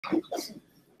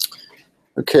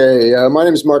Okay, my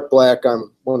name is Mark Black.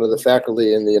 I'm one of the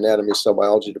faculty in the Anatomy Cell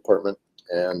Biology department,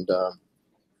 and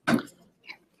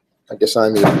I guess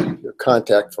I'm your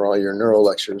contact for all your neuro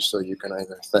lectures, so you can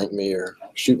either thank me or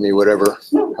shoot me, whatever,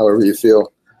 however you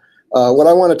feel. What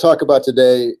I want to talk about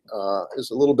today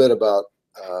is a little bit about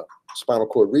spinal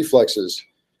cord reflexes.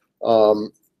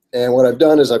 And what I've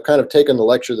done is I've kind of taken the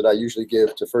lecture that I usually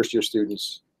give to first-year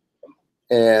students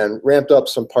and ramped up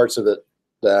some parts of it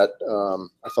that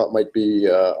I thought might be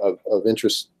of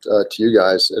interest to you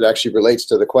guys. It actually relates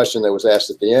to the question that was asked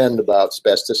at the end about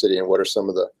spasticity and what are some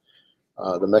of the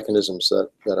mechanisms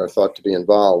that are thought to be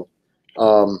involved.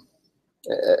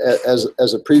 As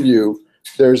a preview,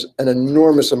 there's an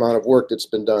enormous amount of work that's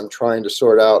been done trying to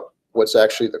sort out what's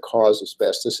actually the cause of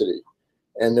spasticity.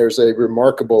 And there's a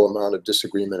remarkable amount of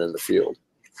disagreement in the field.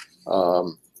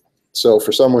 So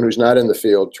for someone who's not in the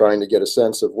field, trying to get a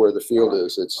sense of where the field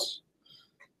is, it's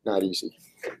not easy.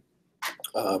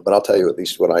 But I'll tell you at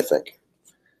least what I think,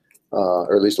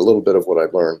 or at least a little bit of what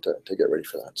I've learned to get ready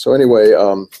for that. So anyway,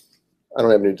 I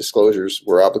don't have any disclosures.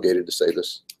 We're obligated to say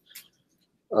this.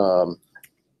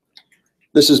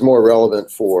 This is more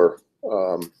relevant for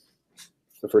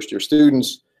the first-year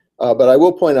students. But I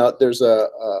will point out there's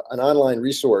an online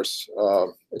resource.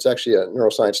 It's actually a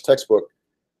neuroscience textbook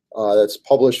that's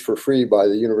published for free by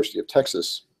the University of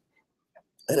Texas.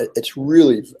 And it's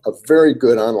really a very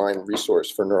good online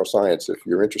resource for neuroscience if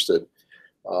you're interested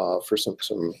for some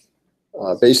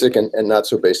basic and not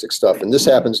so basic stuff. And this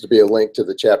happens to be a link to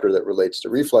the chapter that relates to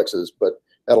reflexes, but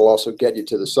that'll also get you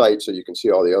to the site so you can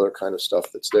see all the other kind of stuff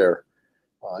that's there.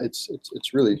 It's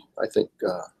really, I think,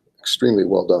 extremely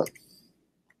well done.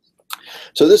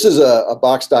 So this is a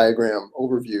box diagram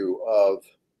overview of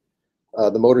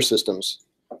the motor systems.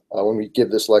 When we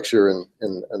give this lecture in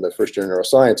the first year in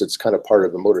neuroscience, it's kind of part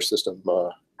of the motor system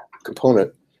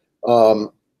component.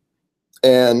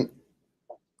 And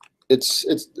it's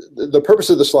the purpose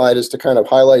of the slide is to kind of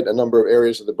highlight a number of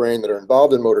areas of the brain that are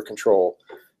involved in motor control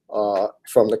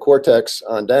from the cortex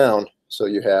on down. So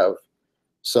you have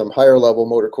some higher level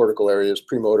motor cortical areas,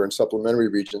 premotor and supplementary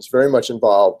regions, very much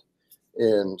involved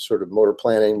in sort of motor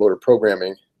planning, motor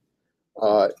programming,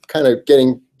 kind of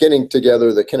getting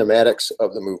together the kinematics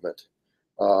of the movement.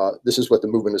 This is what the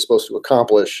movement is supposed to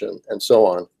accomplish, and so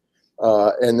on.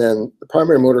 And then the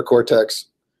primary motor cortex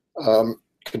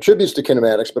contributes to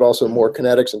kinematics, but also more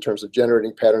kinetics in terms of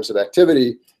generating patterns of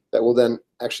activity that will then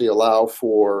actually allow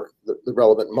for the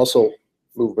relevant muscle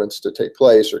movements to take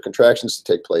place or contractions to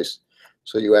take place.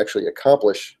 So you actually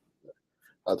accomplish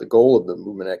the goal of the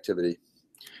movement activity.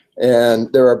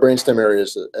 And there are brainstem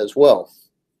areas as well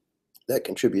that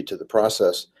contribute to the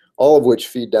process, all of which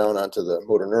feed down onto the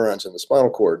motor neurons in the spinal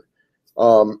cord.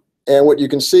 And what you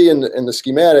can see in the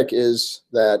schematic is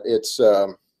that it's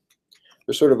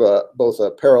there's sort of both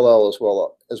a parallel as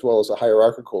well as a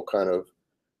hierarchical kind of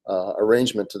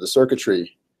arrangement to the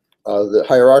circuitry. The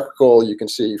hierarchical you can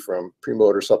see from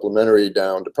premotor, supplementary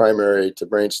down to primary to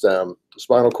brainstem to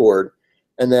spinal cord,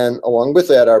 and then along with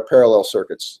that are parallel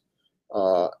circuits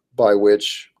by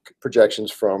which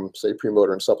projections from, say,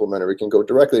 premotor and supplementary can go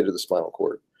directly to the spinal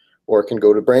cord, or it can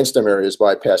go to brainstem areas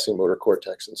bypassing motor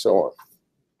cortex and so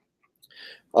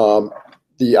on.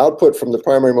 The output from the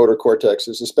primary motor cortex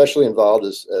is especially involved,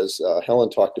 as Helen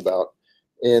talked about,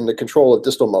 in the control of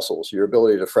distal muscles, your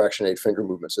ability to fractionate finger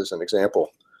movements as an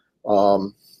example.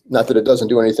 Not that it doesn't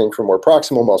do anything for more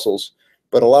proximal muscles,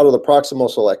 but a lot of the proximal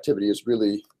muscle activity is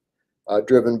really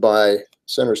driven by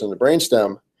centers in the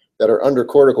brainstem that are under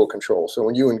cortical control. So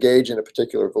when you engage in a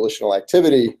particular volitional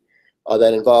activity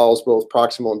that involves both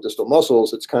proximal and distal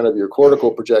muscles, it's kind of your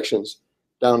cortical projections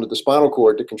down to the spinal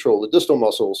cord to control the distal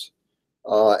muscles,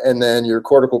 and then your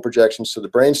cortical projections to the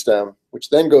brainstem, which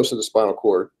then goes to the spinal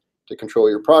cord to control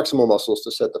your proximal muscles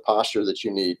to set the posture that you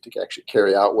need to actually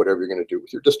carry out whatever you're going to do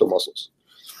with your distal muscles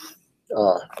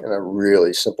in a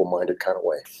really simple-minded kind of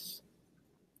way.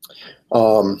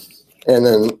 And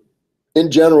then in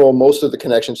general, most of the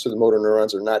connections to the motor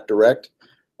neurons are not direct,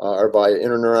 are via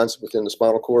interneurons within the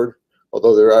spinal cord,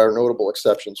 although there are notable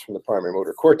exceptions from the primary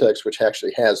motor cortex, which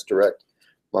actually has direct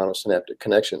monosynaptic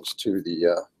connections to the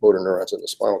motor neurons in the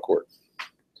spinal cord.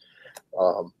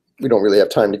 We don't really have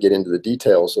time to get into the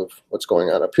details of what's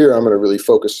going on up here. I'm going to really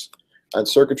focus on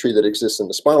circuitry that exists in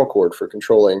the spinal cord for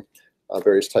controlling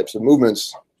various types of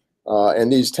movements.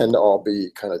 And these tend to all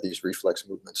be kind of these reflex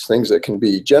movements, things that can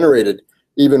be generated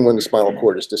even when the spinal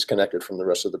cord is disconnected from the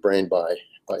rest of the brain by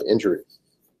injury.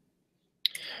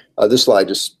 This slide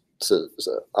just is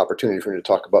an opportunity for me to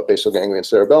talk about basal ganglia and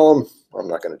cerebellum. I'm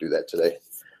not going to do that today.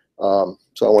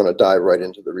 So I want to dive right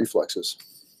into the reflexes.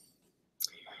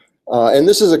 And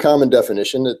this is a common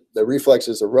definition, that the reflex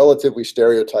is a relatively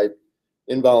stereotyped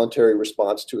involuntary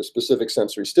response to a specific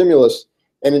sensory stimulus.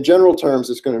 And in general terms,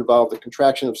 it's going to involve the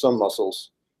contraction of some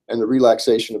muscles and the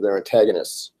relaxation of their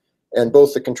antagonists. And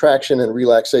both the contraction and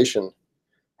relaxation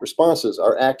responses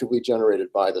are actively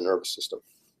generated by the nervous system.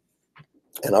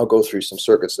 And I'll go through some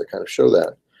circuits that kind of show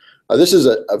that. This is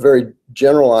a very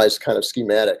generalized kind of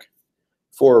schematic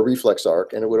for a reflex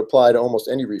arc, and it would apply to almost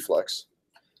any reflex.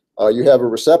 You have a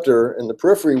receptor in the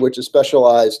periphery, which is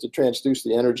specialized to transduce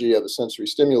the energy of the sensory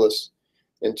stimulus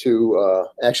into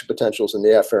action potentials in the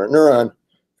afferent neuron.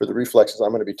 For the reflexes I'm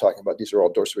going to be talking about, these are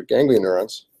all dorsal ganglion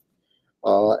neurons.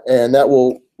 And that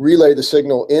will relay the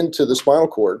signal into the spinal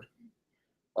cord.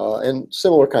 And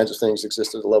similar kinds of things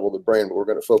exist at the level of the brain, but we're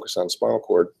going to focus on spinal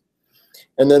cord.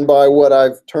 And then by what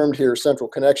I've termed here central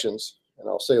connections, and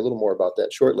I'll say a little more about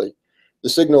that shortly, the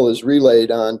signal is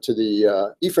relayed onto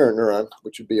the efferent neuron,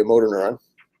 which would be a motor neuron,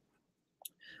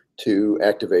 to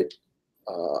activate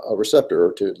a receptor,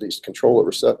 or to at least control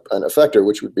an effector,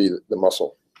 which would be the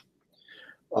muscle.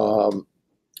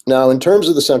 Now, in terms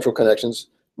of the central connections,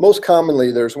 most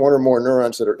commonly there's one or more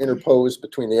neurons that are interposed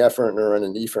between the afferent neuron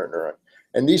and the efferent neuron.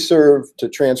 And these serve to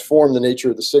transform the nature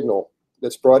of the signal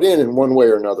that's brought in one way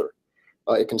or another.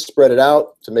 It can spread it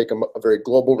out to make a very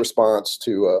global response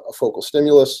to a focal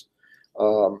stimulus.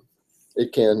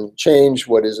 It can change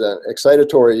what is an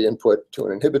excitatory input to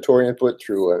an inhibitory input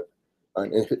through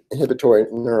an inhibitory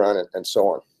neuron, and so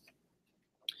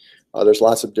on. There's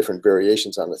lots of different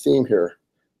variations on the theme here.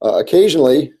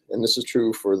 Occasionally, and this is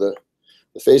true for the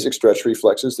phasic stretch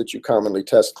reflexes that you commonly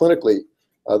test clinically,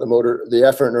 the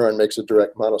afferent neuron makes a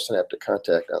direct monosynaptic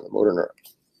contact on the motor neuron.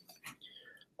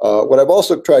 What I've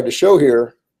also tried to show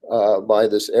here by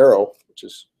this arrow, which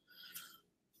is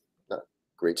not a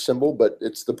great symbol, but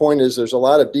the point is there's a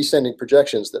lot of descending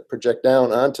projections that project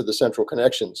down onto the central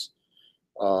connections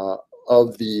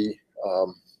of the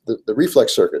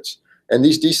reflex circuits. And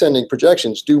these descending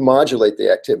projections do modulate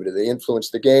the activity. They influence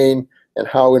the gain and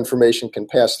how information can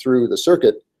pass through the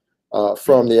circuit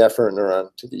from the afferent neuron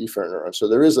to the efferent neuron. So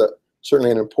there is certainly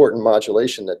an important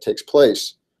modulation that takes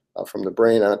place from the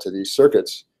brain onto these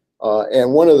circuits.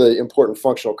 And one of the important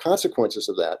functional consequences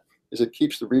of that is it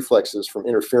keeps the reflexes from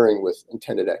interfering with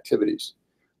intended activities.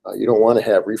 You don't want to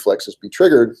have reflexes be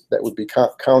triggered that would be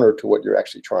counter to what you're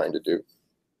actually trying to do.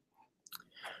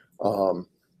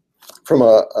 From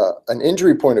an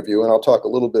injury point of view, and I'll talk a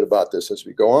little bit about this as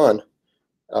we go on,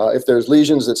 if there's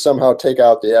lesions that somehow take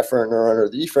out the afferent neuron or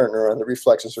the efferent neuron, the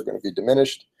reflexes are going to be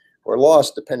diminished or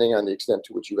lost depending on the extent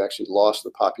to which you've actually lost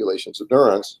the populations of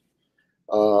neurons.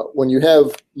 When you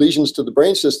have lesions to the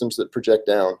brain systems that project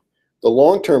down, the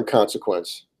long-term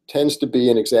consequence tends to be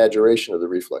an exaggeration of the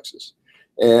reflexes.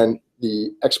 And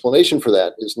the explanation for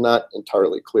that is not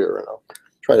entirely clear, and I'll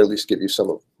try to at least give you some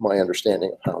of my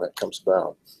understanding of how that comes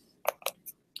about.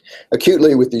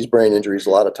 Acutely, with these brain injuries,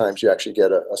 a lot of times you actually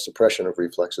get a suppression of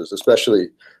reflexes, especially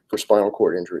for spinal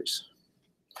cord injuries.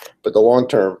 But the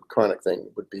long-term chronic thing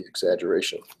would be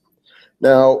exaggeration.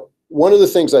 Now, one of the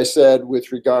things I said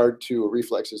with regard to a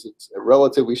reflex is it's a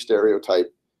relatively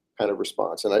stereotyped kind of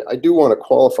response. And I do want to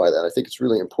qualify that. I think it's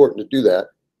really important to do that.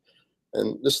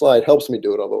 And this slide helps me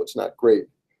do it, although it's not great.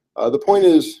 The point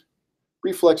is,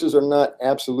 reflexes are not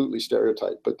absolutely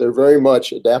stereotyped, but they're very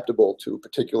much adaptable to a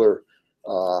particular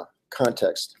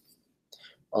context.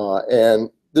 And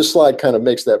this slide kind of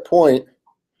makes that point,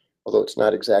 although it's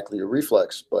not exactly a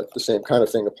reflex, but the same kind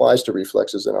of thing applies to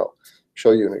reflexes, and I'll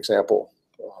show you an example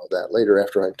of that later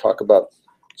after I talk about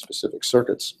specific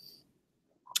circuits.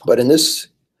 But in this,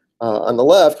 on the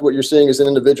left, what you're seeing is an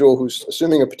individual who's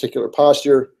assuming a particular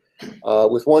posture.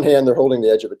 With one hand, they're holding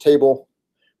the edge of a table.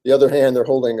 The other hand, they're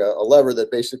holding a lever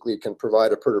that basically can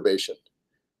provide a perturbation.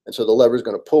 And so the lever is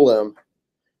going to pull them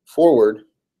forward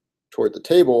toward the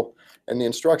table, and the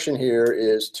instruction here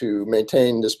is to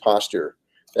maintain this posture,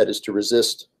 that is to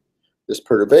resist this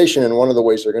perturbation. And one of the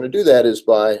ways they're going to do that is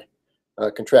by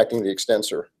contracting the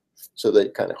extensor, so they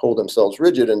kind of hold themselves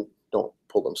rigid and don't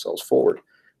pull themselves forward.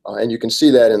 And you can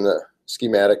see that in the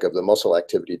schematic of the muscle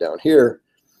activity down here,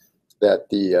 that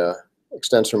the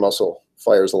extensor muscle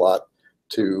fires a lot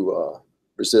to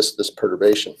resist this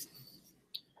perturbation.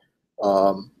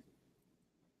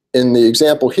 In the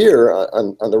example here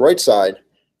on the right side,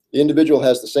 the individual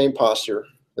has the same posture.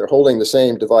 They're holding the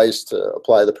same device to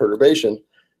apply the perturbation,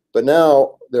 but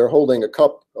now they're holding a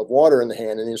cup of water in the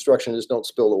hand, and the instruction is don't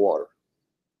spill the water.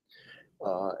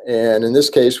 And in this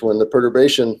case, when the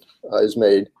perturbation is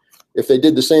made, if they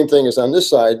did the same thing as on this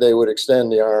side, they would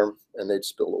extend the arm and they'd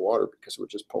spill the water because it would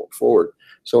just pull it forward.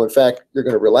 So in fact, you're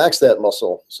going to relax that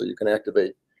muscle so you can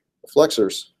activate the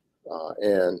flexors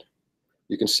and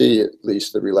you can see at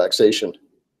least the relaxation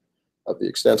of the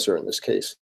extensor in this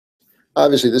case.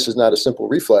 Obviously, this is not a simple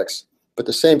reflex, but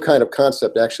the same kind of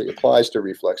concept actually applies to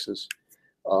reflexes.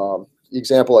 The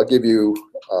example I'll give you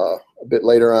a bit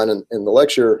later on in the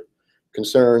lecture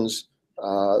concerns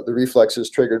the reflexes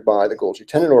triggered by the Golgi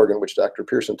tendon organ, which Dr.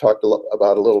 Pearson talked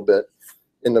about a little bit.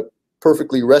 In the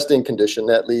perfectly resting condition,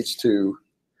 that leads to,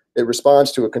 it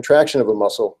responds to a contraction of a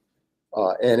muscle,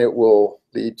 and it will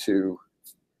lead to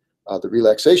the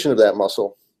relaxation of that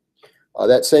muscle.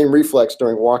 That same reflex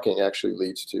during walking actually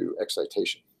leads to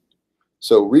excitation.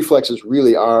 So reflexes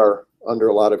really are under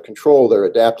a lot of control. They're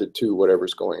adapted to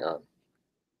whatever's going on.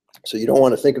 So you don't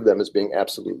want to think of them as being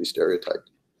absolutely stereotyped.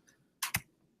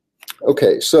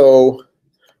 Okay, so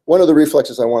one of the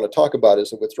reflexes I want to talk about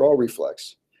is the withdrawal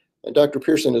reflex. And Dr.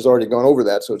 Pearson has already gone over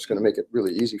that, so it's going to make it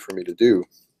really easy for me to do,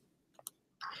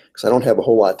 because I don't have a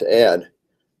whole lot to add.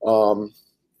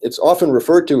 It's often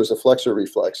referred to as a flexor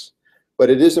reflex,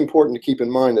 but it is important to keep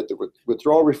in mind that the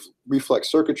withdrawal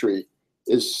reflex circuitry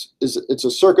it's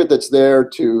a circuit that's there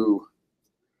to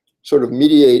sort of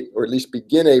mediate, or at least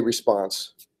begin a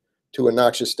response to a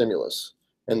noxious stimulus.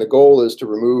 And the goal is to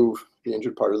remove the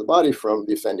injured part of the body from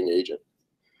the offending agent.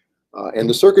 And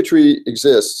the circuitry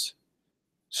exists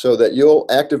so that you'll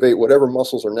activate whatever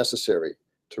muscles are necessary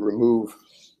to remove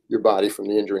your body from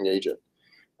the injuring agent.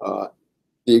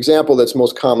 The example that's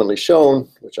most commonly shown,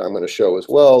 which I'm going to show as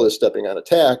well, is stepping on a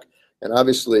tack. And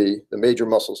obviously, the major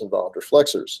muscles involved are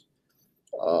flexors.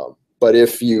 But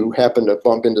if you happen to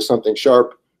bump into something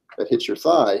sharp that hits your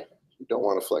thigh, you don't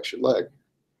want to flex your leg.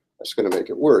 That's going to make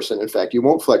it worse. And in fact, you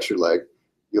won't flex your leg,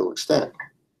 you'll extend.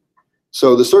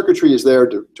 So the circuitry is there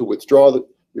to withdraw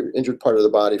your injured part of the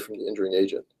body from the injuring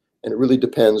agent. And it really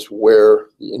depends where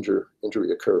the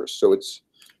injury occurs. So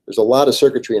there's a lot of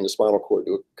circuitry in the spinal cord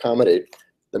to accommodate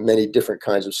the many different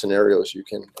kinds of scenarios you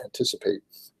can anticipate.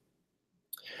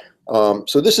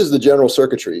 So this is the general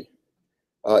circuitry.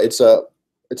 It's a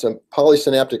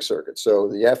polysynaptic circuit. So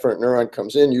the afferent neuron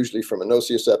comes in, usually from a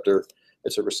nociceptor.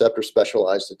 It's a receptor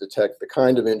specialized to detect the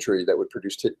kind of injury that would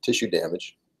produce tissue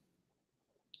damage.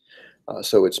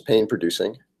 So it's pain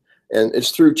producing. And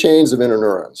it's through chains of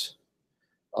interneurons.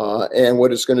 And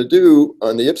what it's going to do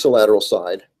on the ipsilateral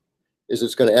side is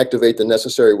it's going to activate the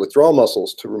necessary withdrawal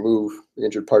muscles to remove the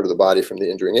injured part of the body from the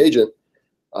injuring agent.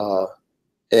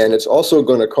 And it's also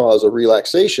going to cause a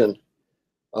relaxation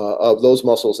of those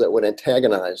muscles that would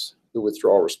antagonize the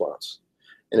withdrawal response.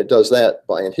 And it does that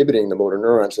by inhibiting the motor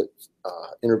neurons that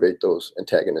innervate those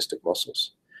antagonistic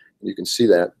muscles. And you can see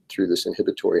that through this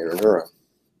inhibitory interneuron.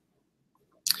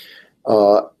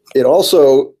 It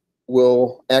also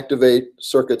will activate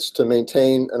circuits to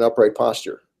maintain an upright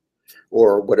posture,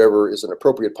 or whatever is an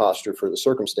appropriate posture for the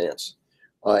circumstance.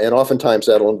 And oftentimes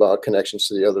that'll involve connections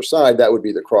to the other side. That would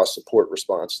be the cross support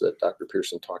response that Dr.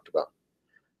 Pearson talked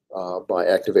about by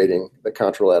activating the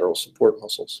contralateral support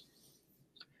muscles.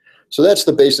 So that's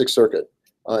the basic circuit.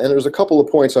 And there's a couple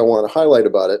of points I want to highlight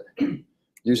about it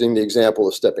using the example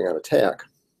of stepping on a tack.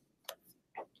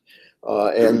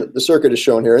 And the circuit is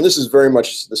shown here. And this is very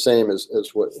much the same as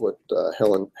what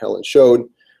Helen showed.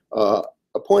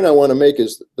 A point I want to make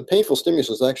is the painful stimulus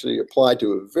is actually applied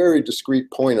to a very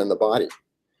discrete point on the body,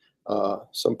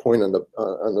 some point on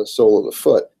the sole of the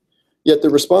foot. Yet the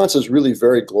response is really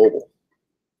very global.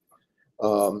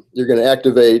 You're going to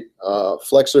activate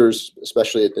flexors,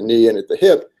 especially at the knee and at the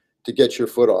hip, to get your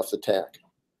foot off the tack.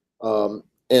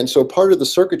 And so part of the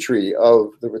circuitry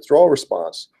of the withdrawal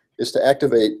response is to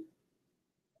activate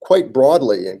quite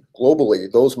broadly and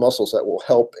globally those muscles that will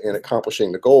help in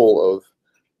accomplishing the goal of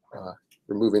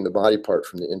removing the body part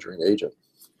from the injuring agent.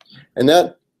 And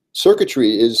that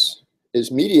circuitry is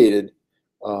mediated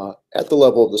at the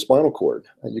level of the spinal cord.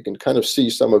 And you can kind of see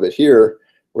some of it here,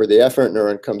 where the afferent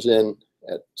neuron comes in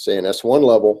at, say, an S1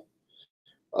 level,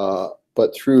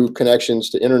 but through connections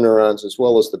to interneurons as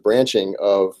well as the branching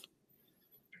of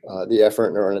the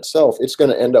afferent neuron itself, it's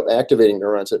going to end up activating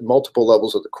neurons at multiple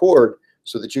levels of the cord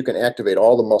so that you can activate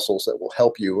all the muscles that will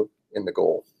help you in the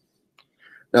goal.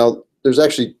 Now, there's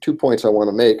actually 2 points I want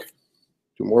to make,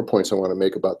 2 more points I want to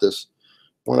make about this.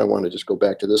 One, I want to just go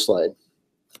back to this slide.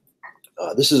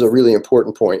 This is a really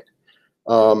important point.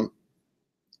 What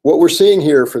we're seeing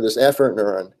here for this afferent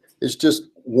neuron is just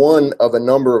one of a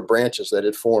number of branches that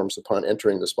it forms upon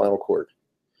entering the spinal cord,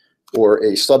 or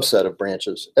a subset of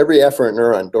branches. Every afferent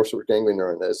neuron, dorsal ganglion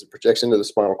neuron, as it projects into the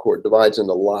spinal cord, divides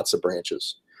into lots of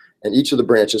branches. And each of the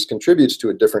branches contributes to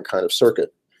a different kind of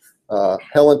circuit.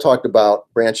 Helen talked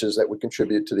about branches that would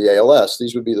contribute to the ALS.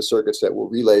 These would be the circuits that will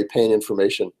relay pain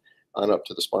information on up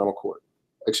to the spinal cord,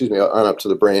 on up to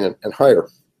the brain and higher.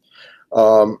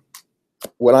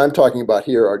 what I'm talking about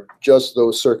here are just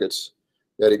those circuits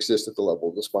that exist at the level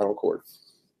of the spinal cord.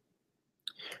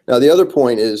 Now, the other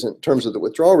point is, in terms of the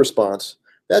withdrawal response,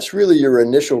 that's really your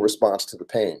initial response to the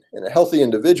pain. In a healthy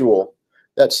individual,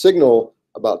 that signal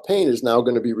about pain is now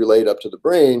going to be relayed up to the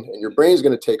brain, and your brain's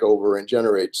going to take over and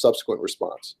generate subsequent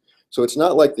response. So it's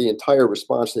not like the entire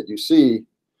response that you see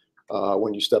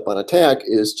when you step on attack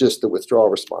is just the withdrawal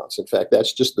response. In fact,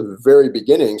 that's just the very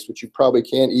beginnings, which you probably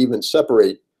can't even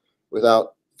separate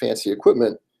without fancy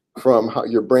equipment, from how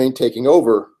your brain taking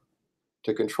over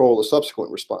to control the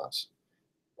subsequent response.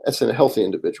 That's in a healthy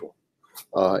individual.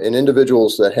 In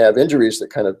individuals that have injuries that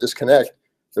kind of disconnect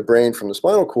the brain from the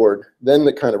spinal cord, then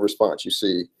the kind of response you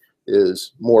see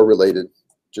is more related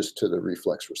just to the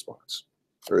reflex response,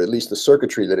 or at least the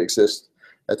circuitry that exists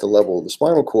at the level of the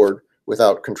spinal cord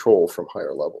without control from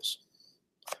higher levels.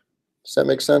 Does that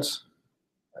make sense?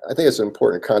 I think it's an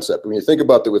important concept. When you think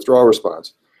about the withdrawal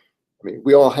response, I mean,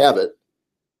 we all have it,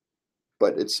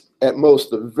 but it's at most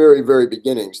the very, very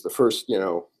beginnings, the first,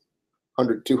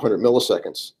 100, 200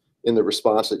 milliseconds in the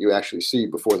response that you actually see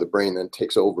before the brain then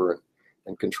takes over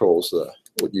and controls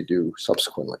what you do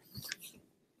subsequently.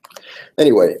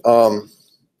 Anyway,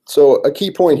 so a key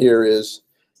point here is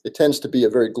it tends to be a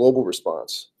very global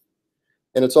response,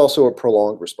 and it's also a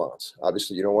prolonged response.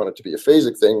 Obviously, you don't want it to be a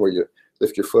phasic thing where you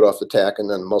lift your foot off the tack and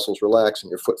then the muscles relax and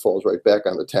your foot falls right back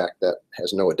on the tack. That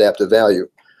has no adaptive value.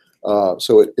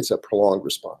 So it's a prolonged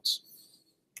response.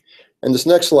 And this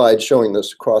next slide showing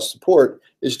this cross support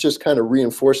is just kind of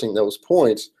reinforcing those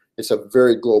points. It's a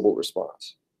very global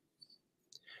response.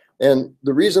 And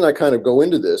the reason I kind of go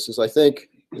into this is I think,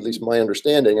 at least my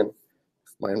understanding, and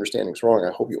if my understanding is wrong,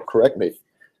 I hope you'll correct me,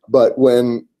 but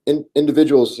when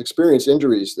individuals experience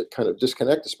injuries that kind of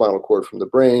disconnect the spinal cord from the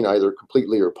brain, either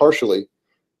completely or partially,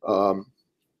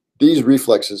 these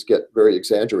reflexes get very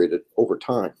exaggerated over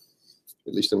time,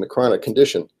 at least in the chronic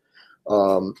condition.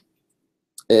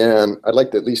 And I'd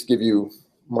like to at least give you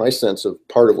my sense of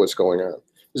part of what's going on.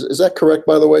 Is that correct,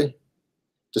 by the way?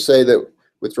 To say that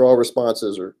withdrawal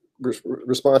responses or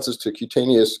responses to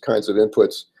cutaneous kinds of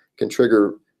inputs can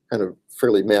trigger kind of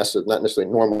fairly massive, not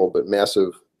necessarily normal, but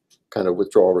massive kind of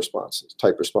withdrawal responses,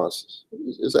 type responses.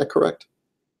 Is that correct?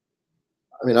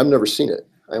 I mean, I've never seen it.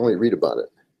 I only read about it.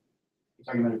 You're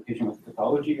talking about a patient with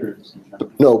pathology or just in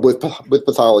general? No, with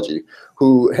pathology,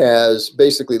 who has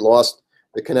basically lost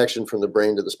the connection from the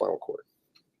brain to the spinal cord.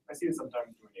 I see it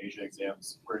sometimes doing Asia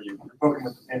exams where you're poking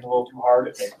with the pin a little too hard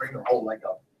and they bring the whole leg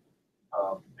up.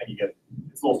 And you get,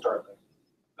 it's a little startling.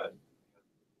 But.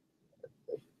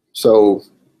 So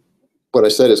what I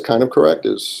said is kind of correct,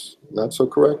 is not so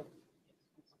correct?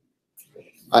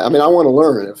 I mean, I want to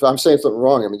learn. If I'm saying something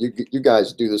wrong, I mean, you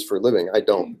guys do this for a living. I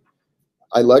don't.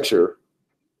 I lecture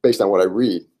based on what I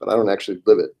read, but I don't actually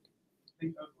live it. I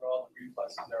think overall the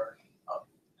reflexes are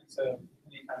instead of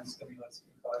any kind of stimulus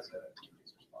can cause a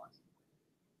decreased response.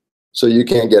 So you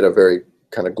can get a very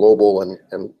kind of global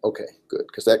and okay, good,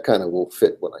 because that kind of will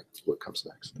fit what comes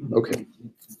next. Okay.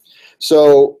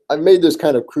 So I've made this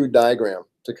kind of crude diagram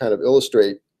to kind of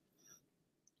illustrate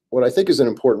what I think is an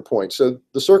important point. So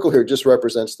the circle here just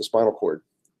represents the spinal cord.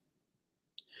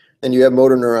 And you have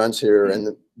motor neurons here,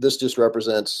 and this just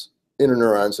represents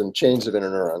interneurons and chains of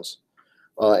interneurons.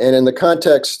 And in the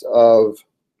context of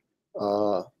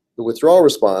the withdrawal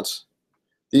response,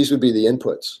 these would be the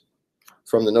inputs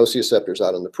from the nociceptors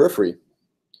out in the periphery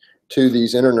to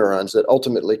these interneurons that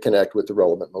ultimately connect with the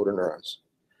relevant motor neurons.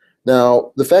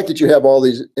 Now, the fact that you have all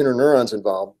these interneurons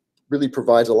involved really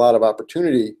provides a lot of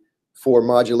opportunity for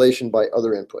modulation by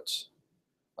other inputs,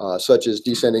 such as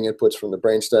descending inputs from the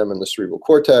brainstem and the cerebral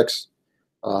cortex.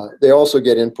 They also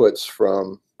get inputs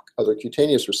from other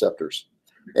cutaneous receptors.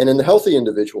 And in the healthy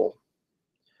individual,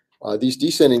 these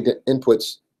descending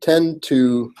inputs tend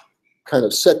to kind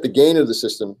of set the gain of the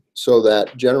system so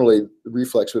that generally the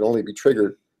reflex would only be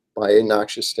triggered by a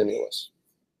noxious stimulus,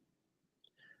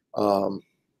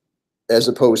 as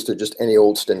opposed to just any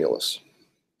old stimulus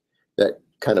that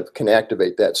kind of can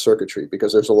activate that circuitry,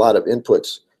 because there's a lot of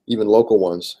inputs, even local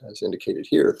ones, as indicated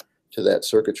here, to that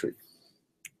circuitry.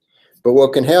 But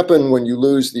what can happen when you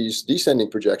lose these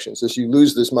descending projections is you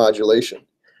lose this modulation.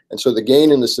 And so the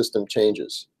gain in the system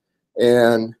changes.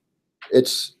 And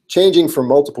it's changing for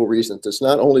multiple reasons. It's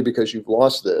not only because you've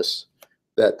lost this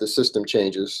that the system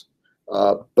changes,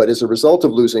 but as a result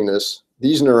of losing this,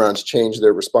 these neurons change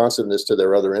their responsiveness to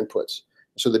their other inputs.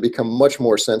 So they become much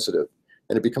more sensitive,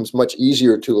 and it becomes much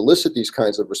easier to elicit these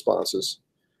kinds of responses.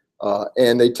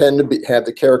 And they tend to have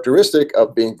the characteristic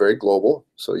of being very global.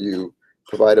 So you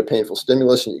provide a painful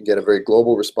stimulus and you get a very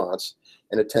global response,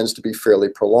 and it tends to be fairly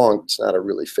prolonged. It's not a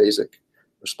really phasic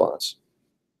response.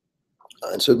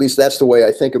 And so at least that's the way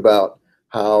I think about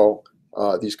how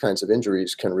these kinds of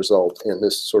injuries can result in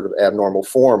this sort of abnormal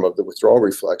form of the withdrawal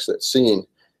reflex that's seen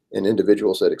in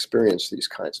individuals that experience these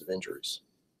kinds of injuries.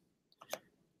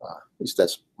 At least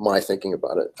that's my thinking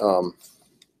about it.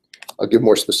 I'll give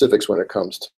more specifics when it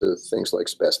comes to things like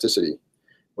spasticity,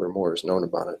 where more is known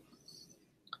about it.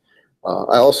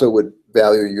 I also would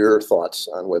value your thoughts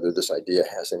on whether this idea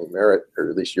has any merit, or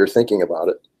at least your thinking about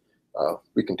it.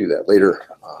 We can do that later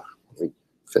when we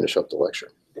finish up the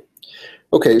lecture.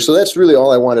 Okay, so that's really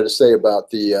all I wanted to say about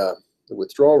the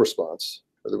withdrawal response,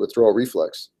 or the withdrawal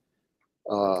reflex.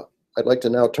 I'd like to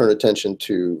now turn attention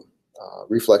to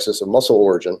reflexes of muscle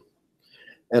origin.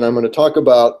 And I'm going to talk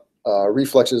about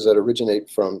reflexes that originate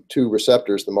from two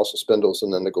receptors, the muscle spindles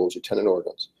and then the Golgi tendon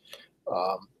organs.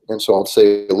 And so I'll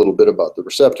say a little bit about the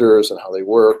receptors and how they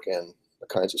work and the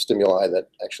kinds of stimuli that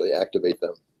actually activate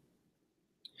them.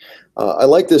 I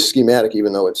like this schematic,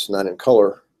 even though it's not in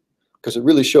color, because it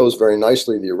really shows very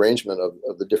nicely the arrangement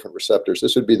of the different receptors.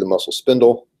 This would be the muscle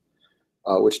spindle,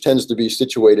 which tends to be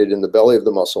situated in the belly of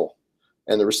the muscle.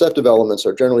 And the receptive elements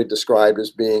are generally described as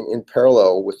being in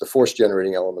parallel with the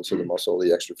force-generating elements of the muscle,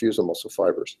 the extrafusal muscle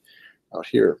fibers out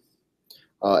here.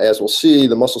 As we'll see,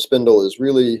 the muscle spindle is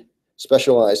really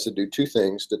specialized to do two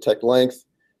things: detect length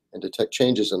and detect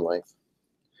changes in length.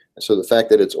 And so the fact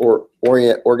that it's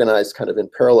organized kind of in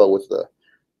parallel with the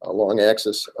long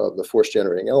axis of the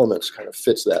force-generating elements kind of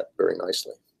fits that very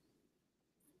nicely.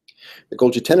 The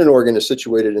Golgi tendon organ is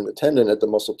situated in the tendon at the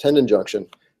muscle-tendon junction.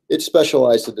 It's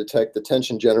specialized to detect the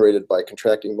tension generated by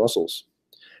contracting muscles.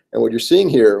 And what you're seeing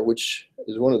here, which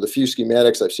is one of the few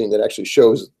schematics I've seen that actually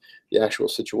shows the actual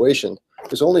situation,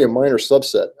 is only a minor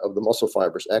subset of the muscle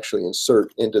fibers actually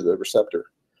insert into the receptor.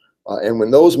 And when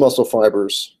those muscle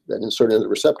fibers that insert into the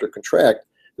receptor contract,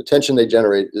 the tension they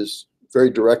generate is very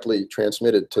directly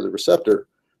transmitted to the receptor,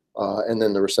 and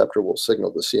then the receptor will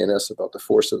signal the CNS about the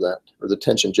force of that, or the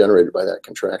tension generated by that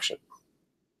contraction.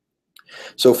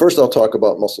 So first I'll talk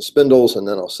about muscle spindles, and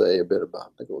then I'll say a bit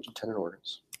about the Golgi tendon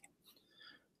organs.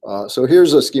 So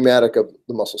here's a schematic of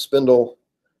the muscle spindle,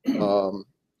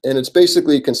 and it's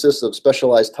basically consists of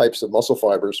specialized types of muscle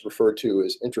fibers referred to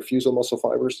as intrafusal muscle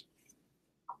fibers,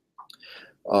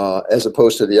 as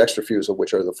opposed to the extrafusal,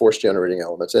 which are the force-generating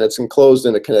elements. And it's enclosed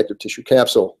in a connective tissue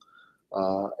capsule.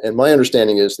 And my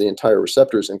understanding is the entire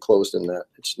receptor is enclosed in that.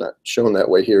 It's not shown that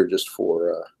way here just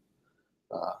for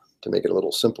to make it a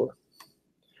little simpler.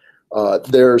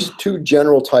 There's two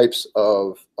general types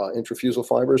of intrafusal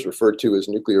fibers referred to as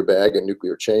nuclear bag and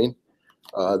nuclear chain.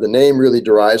 The name really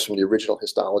derives from the original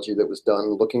histology that was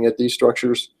done looking at these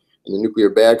structures. In the nuclear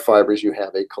bag fibers, you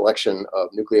have a collection of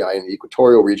nuclei in the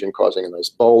equatorial region causing a nice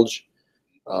bulge,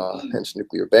 hence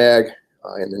nuclear bag.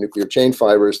 In the nuclear chain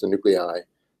fibers, the nuclei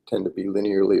tend to be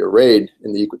linearly arrayed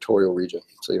in the equatorial region,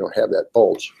 so you don't have that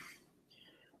bulge.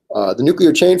 The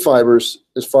nuclear chain fibers,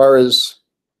 as far as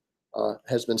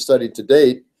has been studied to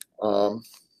date, are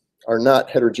not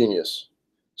heterogeneous.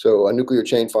 So a nuclear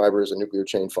chain fiber is a nuclear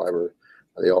chain fiber.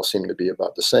 They all seem to be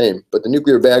about the same. But the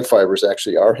nuclear bag fibers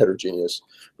actually are heterogeneous.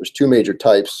 There's two major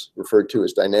types referred to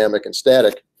as dynamic and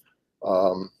static.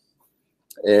 And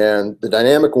the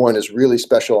dynamic one is really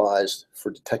specialized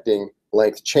for detecting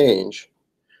length change.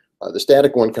 The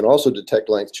static one can also detect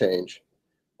length change,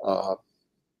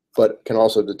 but can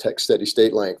also detect steady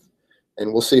state length.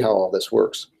 And we'll see how all this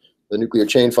works. The nuclear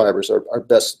chain fibers are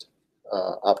best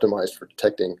optimized for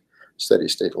detecting steady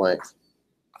state length.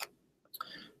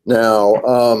 Now,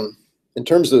 in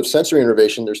terms of sensory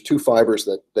innervation, there's two fibers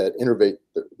that innervate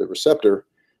the receptor,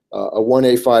 a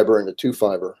 1A fiber and a 2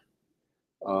 fiber.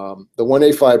 The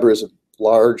 1A fiber is a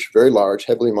large, very large,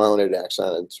 heavily myelinated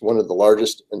axon. It's one of the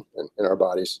largest in our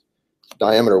bodies,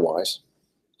 diameter-wise,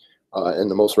 and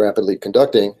the most rapidly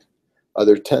conducting.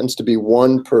 There tends to be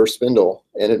one per spindle,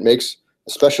 and it makes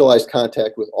a specialized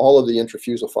contact with all of the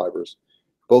intrafusal fibers,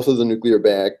 both of the nuclear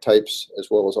bag types as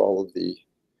well as all of the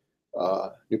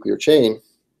nuclear chain,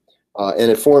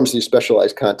 and it forms these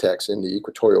specialized contacts in the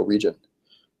equatorial region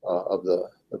of the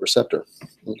receptor.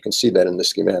 And you can see that in the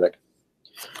schematic.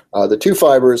 The 2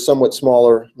 fiber is somewhat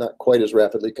smaller, not quite as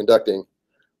rapidly conducting,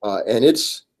 and it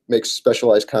makes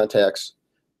specialized contacts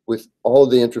with all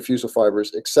of the intrafusal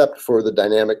fibers except for the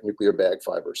dynamic nuclear bag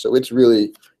fiber. So it's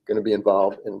really going to be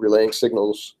involved in relaying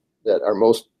signals that are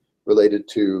most related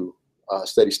to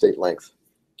steady state length.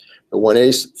 The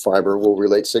 1A fiber will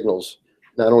relate signals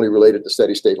not only related to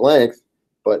steady state length,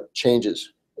 but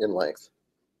changes in length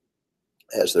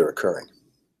as they're occurring.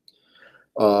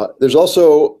 There's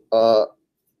also a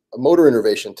motor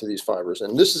innervation to these fibers,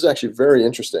 and this is actually very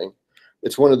interesting.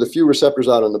 It's one of the few receptors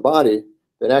out in the body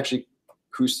that actually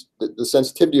the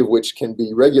sensitivity of which can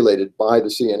be regulated by the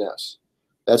CNS.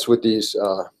 That's what these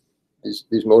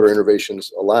motor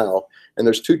innervations allow. And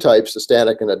there's two types, the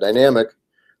static and the dynamic.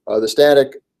 The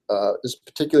static is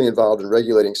particularly involved in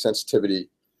regulating sensitivity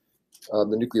of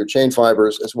the nuclear chain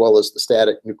fibers as well as the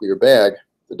static nuclear bag.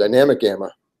 The dynamic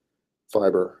gamma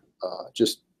fiber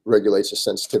just regulates the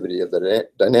sensitivity of the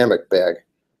dynamic bag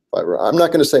fiber. I'm not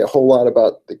going to say a whole lot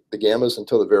about the gammas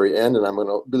until the very end, and I'm going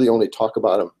to really only talk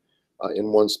about them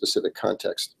in one specific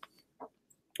context,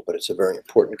 but it's a very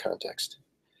important context.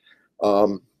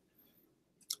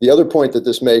 The other point that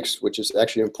this makes, which is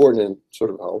actually important and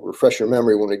sort of I'll refresh your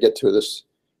memory when we get to this,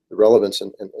 the relevance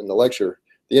in the lecture,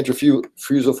 the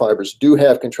intrafusal fibers do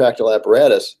have contractile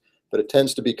apparatus, but it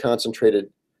tends to be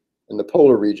concentrated in the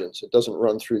polar regions. It doesn't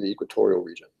run through the equatorial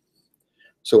region.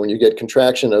 So when you get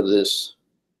contraction of this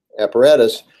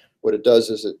apparatus, what it does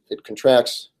is it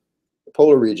contracts the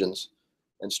polar regions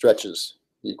and stretches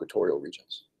the equatorial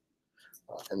regions.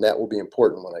 And that will be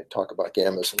important when I talk about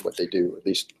gammas and what they do, at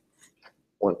least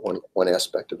one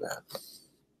aspect of that.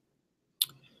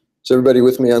 Is everybody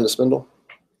with me on the spindle?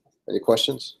 Any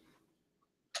questions?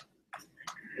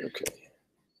 Okay.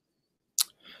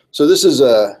 So this is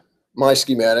my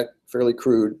schematic, fairly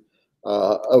crude,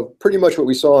 of pretty much what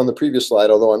we saw on the previous slide,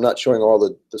 although I'm not showing all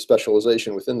the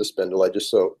specialization within the spindle. I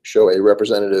just show a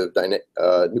representative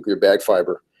nuclear bag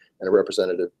fiber and a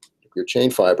representative nuclear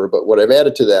chain fiber. But what I've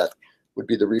added to that would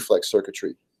be the reflex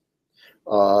circuitry.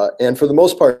 And for the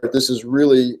most part, this is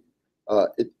really,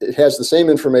 it has the same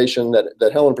information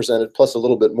that Helen presented, plus a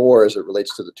little bit more as it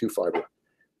relates to the two fiber.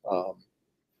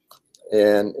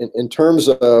 And in terms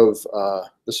of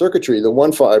the circuitry, the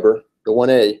one fiber, the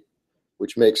 1A,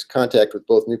 which makes contact with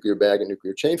both nuclear bag and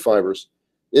nuclear chain fibers,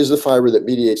 is the fiber that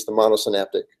mediates the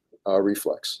monosynaptic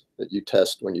reflex that you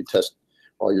test when you test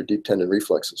all your deep tendon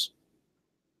reflexes.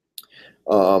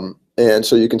 And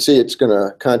so you can see it's going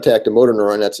to contact a motor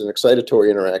neuron. That's an excitatory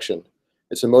interaction.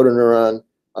 It's a motor neuron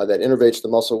that innervates the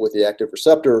muscle with the active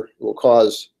receptor. It will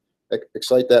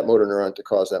excite that motor neuron to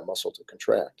cause that muscle to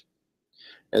contract.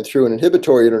 And through an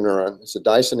inhibitory interneuron, it's a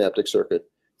disynaptic circuit,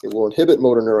 it will inhibit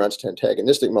motor neurons to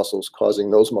antagonistic muscles, causing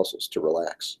those muscles to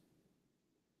relax.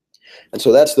 And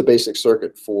so that's the basic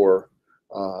circuit for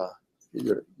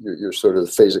your sort of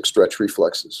phasic stretch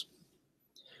reflexes.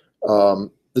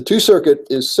 The two circuit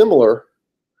is similar,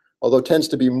 although tends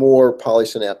to be more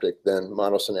polysynaptic than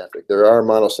monosynaptic. There are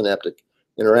monosynaptic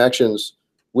interactions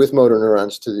with motor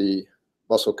neurons to the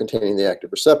muscle containing the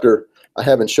active receptor. I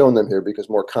haven't shown them here because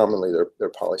more commonly they're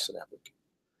polysynaptic.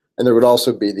 And there would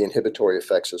also be the inhibitory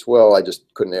effects as well. I just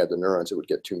couldn't add the neurons. It would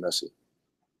get too messy.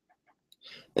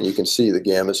 And you can see the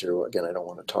gammas here. Again, I don't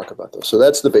want to talk about those. So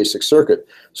that's the basic circuit.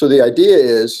 So the idea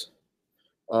is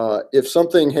if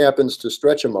something happens to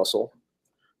stretch a muscle,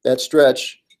 that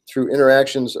stretch through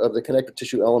interactions of the connective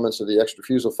tissue elements of the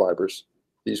extrafusal fibers,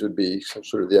 these would be some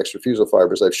sort of the extrafusal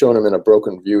fibers. I've shown them in a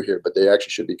broken view here, but they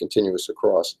actually should be continuous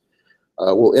across.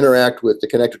 Will interact with the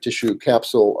connective tissue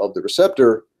capsule of the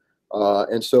receptor.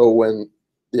 And so when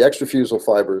the extrafusal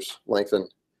fibers lengthen,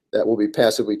 that will be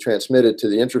passively transmitted to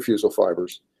the intrafusal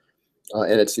fibers.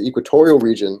 And it's the equatorial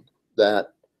region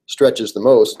that stretches the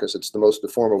most because it's the most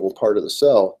deformable part of the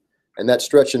cell. And that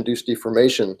stretch-induced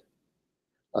deformation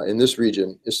in this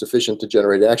region is sufficient to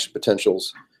generate action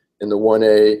potentials in the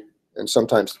 1A and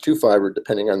sometimes the 2 fiber,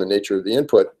 depending on the nature of the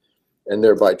input, and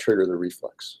thereby trigger the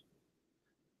reflex.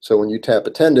 So when you tap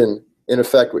a tendon, in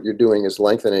effect, what you're doing is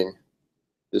lengthening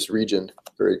this region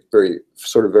very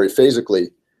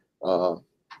phasically,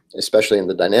 especially in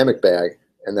the dynamic bag,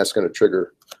 and that's going to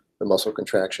trigger the muscle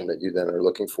contraction that you then are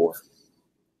looking for.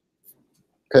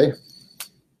 Okay.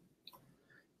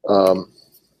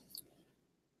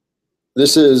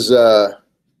 This is, let's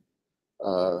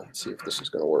see if this is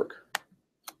going to work.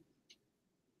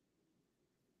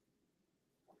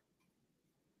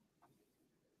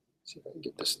 See if I can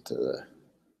get this to the,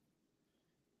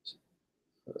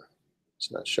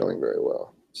 it's not showing very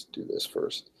well. Let's do this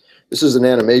first. This is an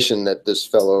animation that this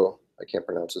fellow, I can't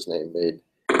pronounce his name, made.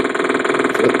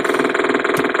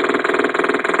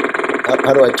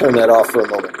 How do I turn that off for a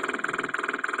moment?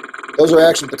 Those are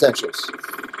action potentials.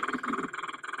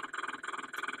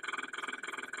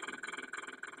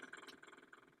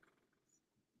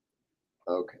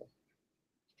 Okay.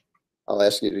 I'll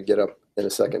ask you to get up in a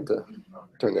second to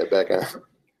turn that back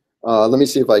on. Let me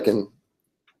see if I can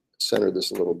center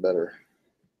this a little better.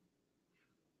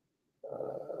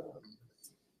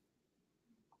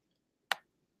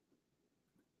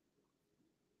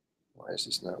 Why is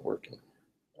this not working?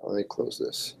 Let me close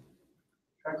this.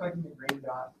 Try clicking the green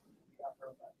dot.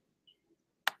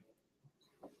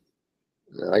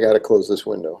 Now I got to close this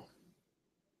window.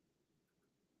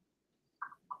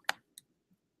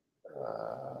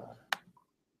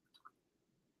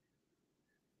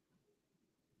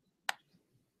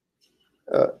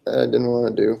 I didn't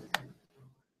want to do.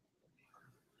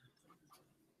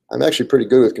 I'm actually pretty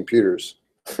good with computers.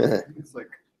 It's like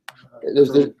There's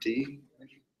Control D,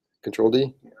 maybe? Control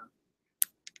D?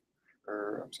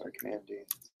 Or I'm sorry, Command D.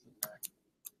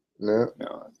 No,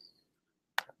 No,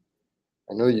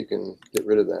 I know you can get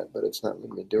rid of that, but it's not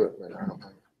letting me do it right now.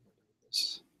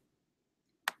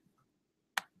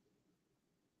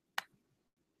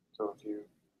 so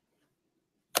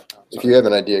If you have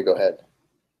an idea, go ahead.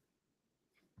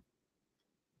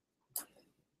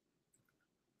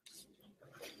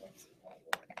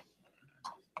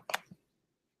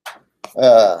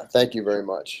 Thank you very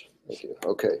much. Thank you.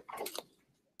 Okay.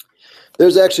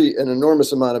 There's actually an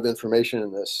enormous amount of information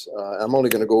in this. I'm only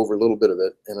going to go over a little bit of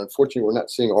it, and unfortunately, we're not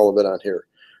seeing all of it on here.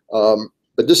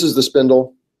 But this is the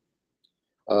spindle.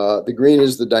 The green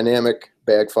is the dynamic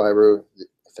bag fiber,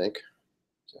 I think.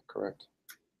 Is that correct?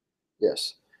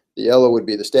 Yes. The yellow would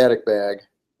be the static bag,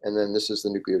 and then this is the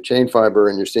nuclear chain fiber,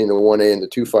 and you're seeing the 1A and the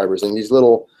 2 fibers. And these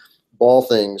little ball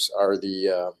things are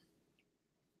the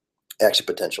action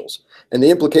potentials. And the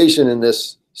implication in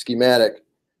this schematic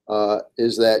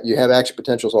is that you have action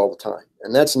potentials all the time,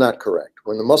 and that's not correct.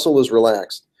 When the muscle is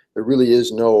relaxed, there really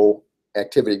is no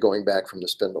activity going back from the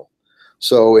spindle.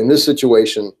 So in this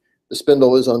situation, the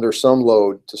spindle is under some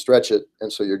load to stretch it,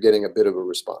 and so you're getting a bit of a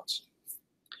response.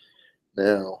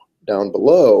 Now, down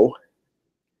below,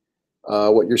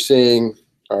 what you're seeing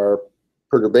are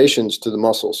perturbations to the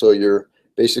muscle. So you're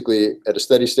basically at a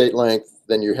steady state length,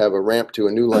 then you have a ramp to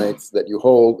a new length that you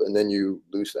hold, and then you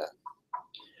lose that.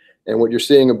 And what you're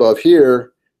seeing above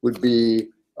here would be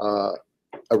a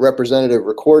representative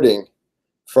recording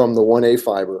from the 1A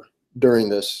fiber during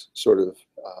this sort of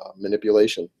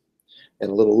manipulation. And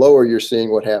a little lower, you're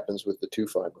seeing what happens with the 2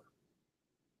 fiber.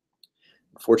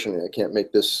 Unfortunately, I can't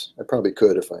make this. I probably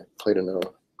could if I played another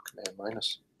Command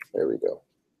minus. There we go.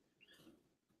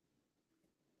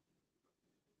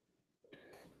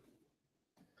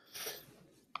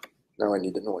 Now I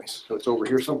need the noise. So it's over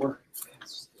here somewhere.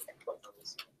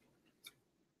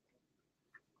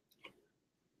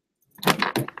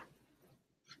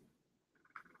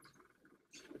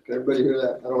 Can everybody hear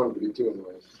that? I don't want it to be too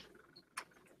annoying.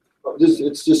 Oh,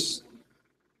 it's just.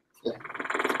 Yeah.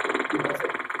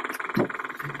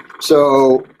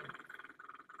 So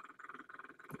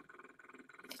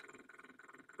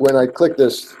when I click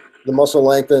this, the muscle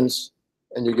lengthens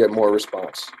and you get more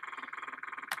response.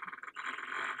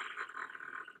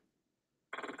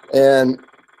 And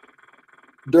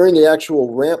during the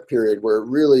actual ramp period where it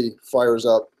really fires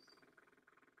up,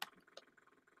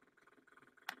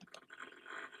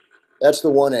 that's the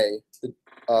 1A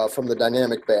from the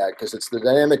dynamic bag, because it's the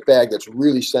dynamic bag that's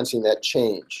really sensing that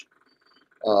change.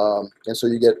 And so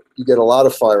you get a lot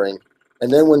of firing.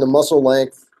 And then when the muscle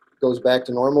length goes back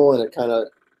to normal and it kind of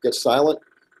gets silent,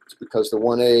 it's because the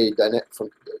 1A from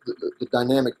the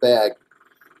dynamic bag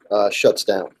shuts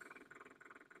down.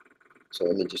 So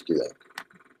let me just do that.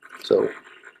 So,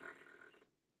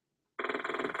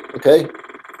 okay,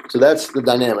 so that's the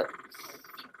dynamic.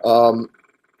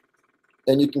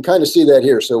 And you can kind of see that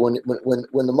here. So when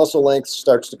the muscle length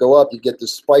starts to go up, you get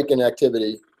this spike in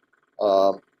activity,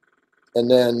 and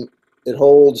then it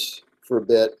holds for a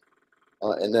bit,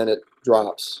 and then it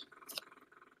drops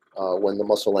when the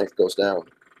muscle length goes down.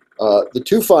 The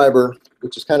 2 fiber,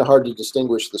 which is kind of hard to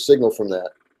distinguish the signal from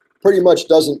that, pretty much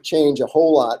doesn't change a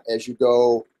whole lot as you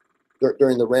go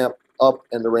during the ramp up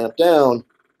and the ramp down,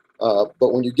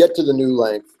 but when you get to the new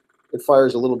length, it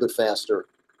fires a little bit faster,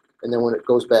 and then when it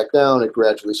goes back down, it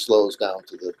gradually slows down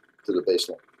to the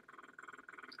baseline.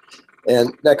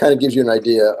 And that kind of gives you an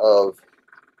idea of,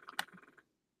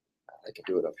 I can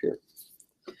do it up here,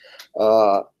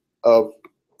 of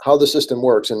how the system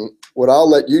works. And what I'll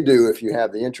let you do, if you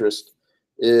have the interest,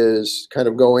 is kind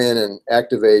of go in and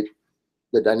activate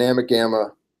the dynamic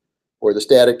gamma or the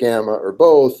static gamma or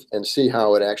both and see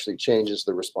how it actually changes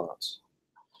the response.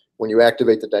 When you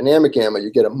activate the dynamic gamma,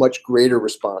 you get a much greater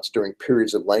response during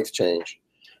periods of length change.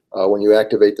 When you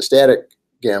activate the static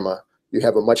gamma, you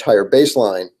have a much higher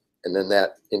baseline, and then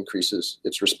that increases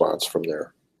its response from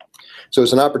there. So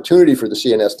it's an opportunity for the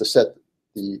CNS to set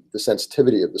the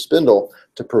sensitivity of the spindle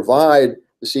to provide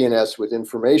the CNS with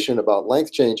information about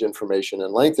length change information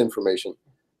and length information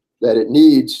that it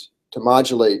needs to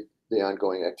modulate the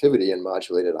ongoing activity and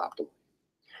modulate it optimally.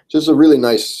 So this is a really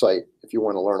nice site if you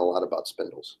want to learn a lot about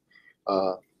spindles.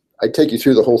 I'd take you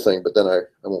through the whole thing, but then I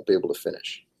won't be able to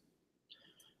finish.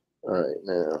 All right,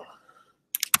 now.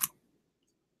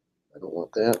 don't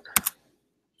want that.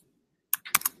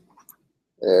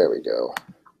 There we go.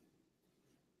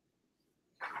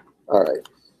 All right.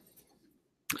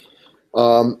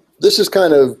 This is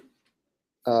kind of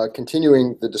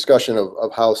continuing the discussion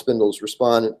of how spindles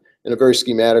respond in a very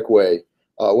schematic way.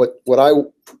 What I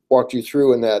walked you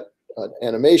through in that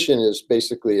animation is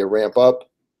basically a ramp up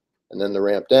and then the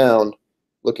ramp down,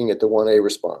 looking at the 1A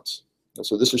response. And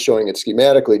so this is showing it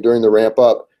schematically. During the ramp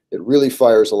up, it really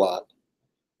fires a lot.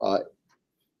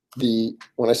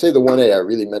 When I say the 1A, I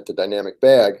really meant the dynamic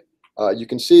bag. You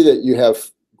can see that you have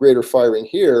greater firing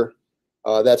here.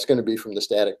 That's going to be from the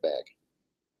static bag,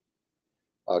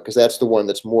 because that's the one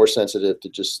that's more sensitive to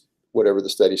just whatever the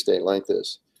steady state length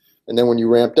is. And then when you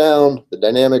ramp down, the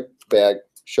dynamic bag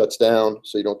shuts down,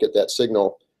 so you don't get that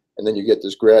signal, and then you get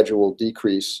this gradual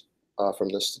decrease from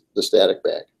the static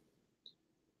bag.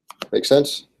 Make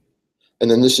sense?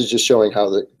 And then this is just showing how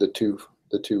the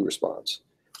two responds.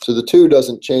 So the 2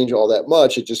 doesn't change all that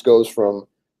much. It just goes from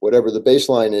whatever the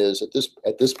baseline is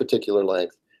at this particular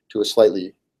length to a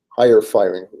slightly higher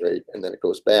firing rate, and then it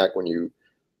goes back when you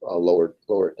lower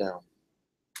it down.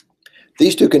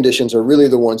 These 2 conditions are really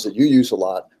the ones that you use a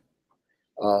lot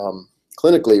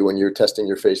clinically when you're testing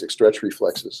your phasic stretch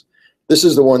reflexes. This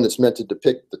is the one that's meant to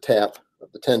depict the tap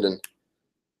of the tendon.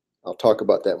 I'll talk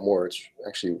about that more. It's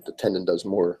actually, the tendon does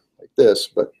more like this,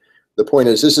 but the point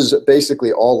is, this is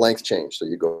basically all length change. So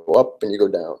you go up and you go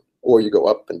down, or you go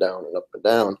up and down and up and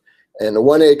down. And the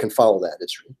 1A can follow that.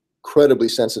 It's incredibly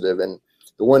sensitive, and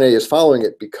the 1A is following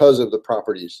it because of the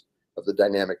properties of the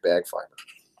dynamic bag fiber.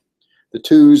 The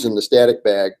 2s and the static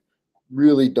bag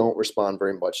really don't respond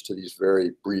very much to these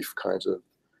very brief kinds of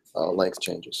length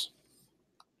changes.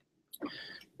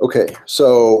 Okay,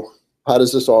 so how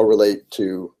does this all relate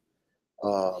to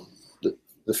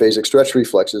the phasic stretch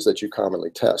reflexes that you commonly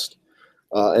test?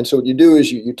 And so what you do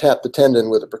is you tap the tendon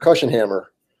with a percussion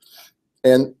hammer,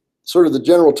 and sort of the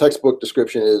general textbook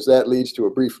description is that leads to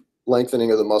a brief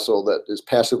lengthening of the muscle that is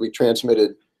passively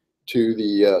transmitted to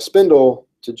the spindle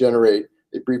to generate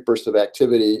a brief burst of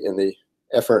activity in the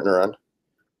efferent neuron,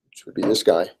 which would be this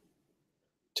guy,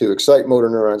 to excite motor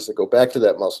neurons that go back to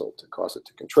that muscle to cause it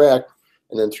to contract,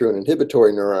 and then through an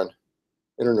inhibitory neuron,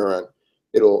 interneuron,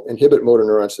 it'll inhibit motor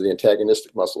neurons to the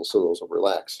antagonistic muscles so those will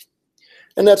relax.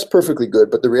 And that's perfectly good,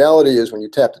 but the reality is when you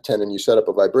tap the tendon, you set up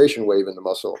a vibration wave in the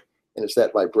muscle, and it's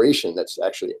that vibration that's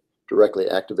actually directly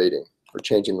activating or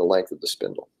changing the length of the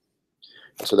spindle.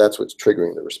 And so that's what's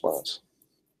triggering the response.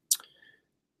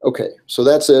 Okay, so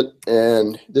that's it,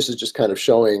 and this is just kind of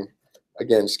showing,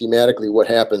 again, schematically what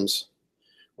happens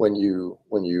when you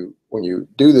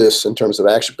do this in terms of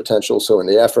action potential. So in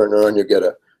the afferent neuron, you get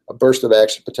a burst of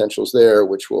action potentials there,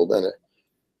 which will then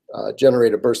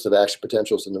generate a burst of action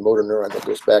potentials in the motor neuron that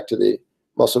goes back to the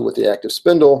muscle with the active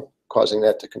spindle, causing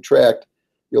that to contract.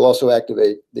 You'll also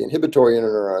activate the inhibitory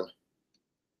interneuron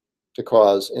to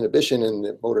cause inhibition in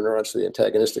the motor neurons to the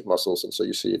antagonistic muscles, and so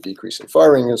you see a decrease in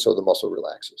firing, and so the muscle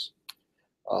relaxes.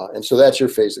 And so that's your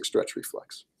phasic stretch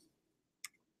reflex.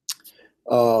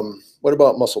 What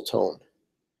about muscle tone?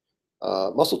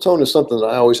 Muscle tone is something that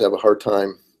I always have a hard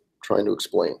time trying to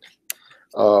explain.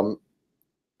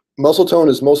 Muscle tone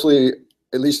is mostly,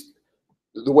 at least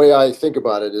the way I think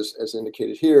about it is, as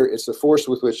indicated here, it's the force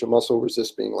with which a muscle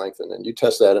resists being lengthened, and you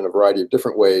test that in a variety of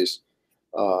different ways,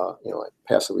 like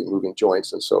passively moving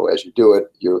joints. And so as you do it,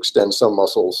 you extend some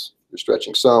muscles, you're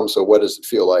stretching some, so what does it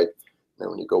feel like? And then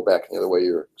when you go back the other way,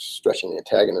 you're stretching the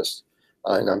antagonist.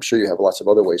 And I'm sure you have lots of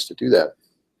other ways to do that.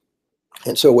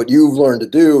 And so what you've learned to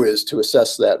do is to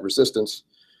assess that resistance,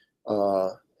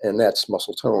 and that's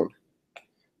muscle tone.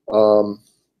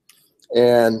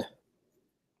 And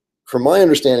from my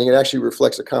understanding, it actually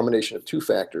reflects a combination of 2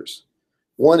 factors.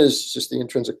 One is just the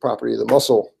intrinsic property of the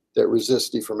muscle that resists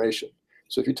deformation.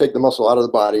 So if you take the muscle out of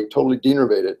the body, totally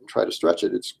denervate it, and try to stretch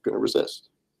it, it's going to resist.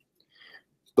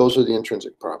 Those are the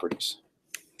intrinsic properties.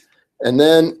 And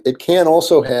then it can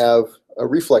also have a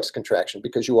reflex contraction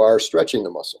because you are stretching the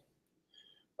muscle.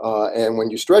 And when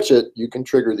you stretch it, you can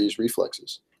trigger these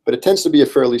reflexes. But it tends to be a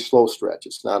fairly slow stretch.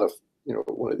 It's not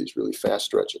one of these really fast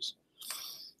stretches.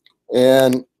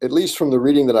 And at least from the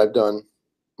reading that I've done,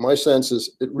 my sense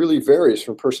is it really varies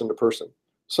from person to person.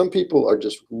 Some people are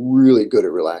just really good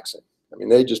at relaxing. I mean,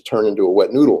 they just turn into a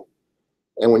wet noodle.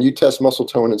 And when you test muscle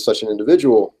tone in such an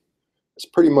individual, it's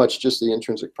pretty much just the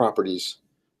intrinsic properties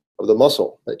of the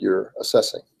muscle that you're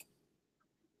assessing.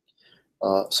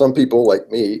 Some people, like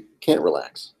me, can't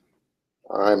relax.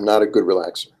 I'm not a good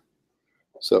relaxer.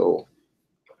 So,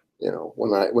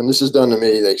 when this is done to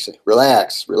me, they say,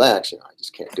 relax, relax. I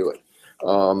just can't do it.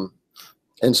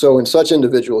 And so in such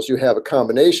individuals, you have a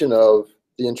combination of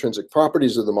the intrinsic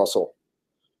properties of the muscle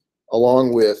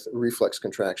along with reflex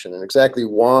contraction, and exactly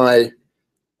why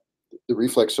the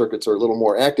reflex circuits are a little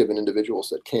more active in individuals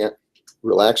that can't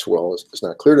relax well is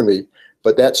not clear to me.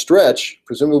 But that stretch,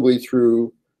 presumably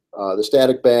through the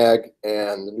static bag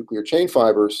and the nuclear chain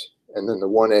fibers, and then the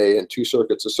 1A and 2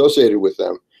 circuits associated with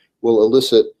them, will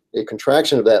elicit a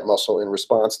contraction of that muscle in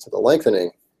response to the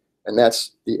lengthening, and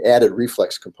that's the added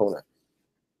reflex component.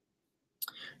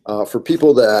 For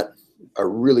people that are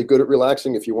really good at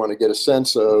relaxing, if you want to get a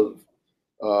sense of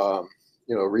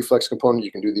reflex component,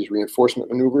 you can do these reinforcement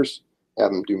maneuvers,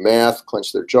 have them do math,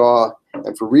 clench their jaw,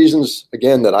 and for reasons,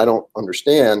 again, that I don't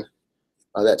understand,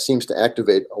 that seems to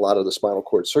activate a lot of the spinal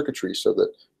cord circuitry so that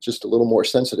it's just a little more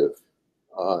sensitive,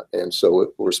 and so it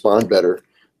will respond better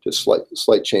to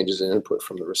slight changes in input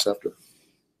from the receptor.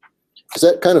 Does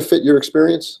that kind of fit your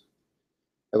experience?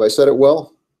 Have I said it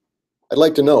well? I'd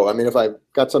like to know. I mean, if I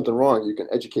got something wrong, you can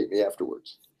educate me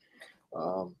afterwards,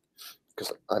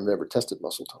 because I've never tested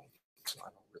muscle tone, so I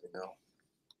don't really know.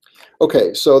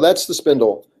 Okay, so that's the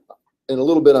spindle. In a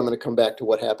little bit, I'm going to come back to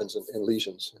what happens in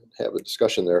lesions and have a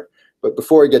discussion there. But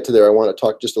before I get to there, I want to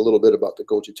talk just a little bit about the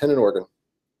Golgi tendon organ.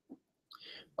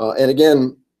 And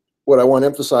again, what I want to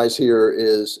emphasize here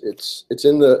is it's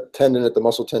in the tendon at the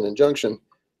muscle tendon junction,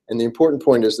 and the important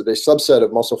point is that a subset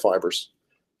of muscle fibers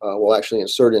will actually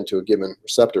insert into a given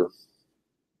receptor.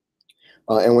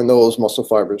 And when those muscle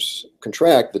fibers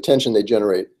contract, the tension they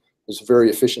generate is very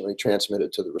efficiently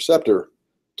transmitted to the receptor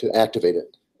to activate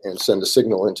it and send a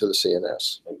signal into the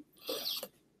CNS.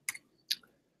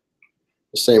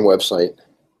 The same website.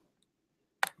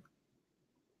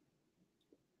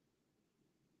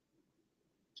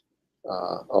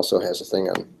 Also has a thing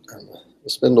on the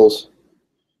spindles.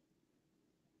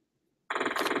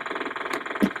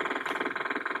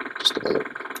 Just a minute.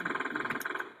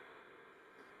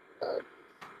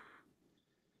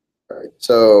 All right,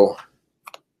 so,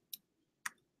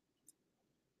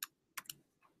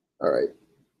 all right,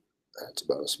 that's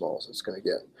about as small as it's going to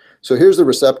get. So here's the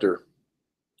receptor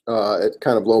at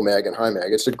kind of low mag and high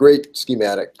mag. It's a great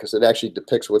schematic because it actually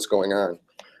depicts what's going on.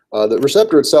 The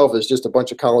receptor itself is just a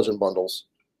bunch of collagen bundles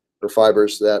or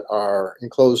fibers that are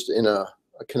enclosed in a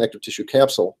connective tissue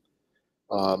capsule.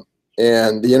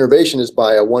 And the innervation is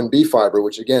by a 1B fiber,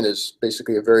 which again is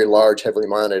basically a very large, heavily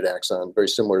myelinated axon, very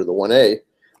similar to the 1A.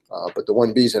 But the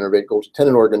 1Bs innervate Golgi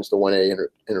tendon organs, the 1A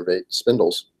innervate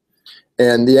spindles.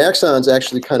 And the axons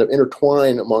actually kind of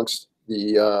intertwine amongst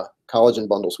the collagen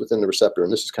bundles within the receptor,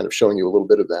 and this is kind of showing you a little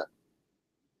bit of that.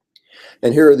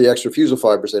 And here are the extrafusal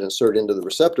fibers that insert into the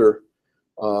receptor,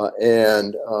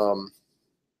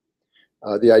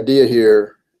 the idea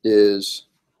here is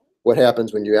what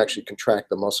happens when you actually contract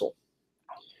the muscle.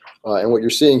 And what you're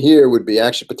seeing here would be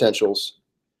action potentials,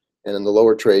 and in the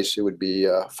lower trace it would be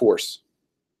force.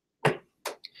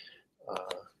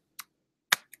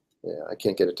 Yeah, I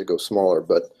can't get it to go smaller,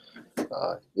 but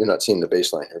you're not seeing the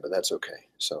baseline here, but that's okay.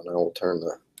 So now we'll turn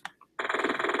the,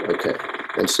 okay.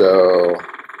 And so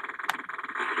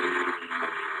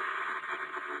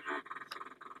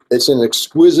it's an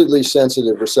exquisitely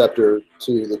sensitive receptor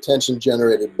to the tension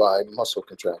generated by muscle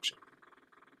contraction.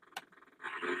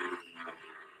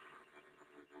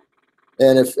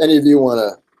 And if any of you want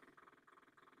to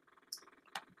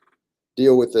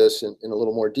deal with this in a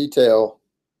little more detail,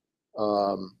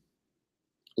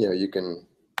 you can,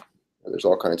 there's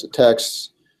all kinds of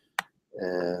texts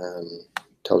and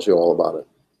tells you all about it.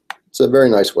 It's a very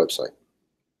nice website.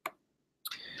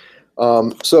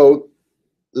 So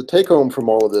the take home from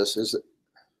all of this is,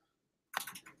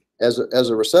 as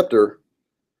a receptor,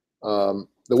 the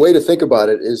way to think about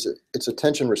it is it's a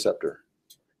tension receptor,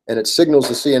 and it signals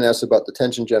the CNS about the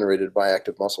tension generated by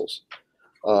active muscles.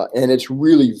 And it's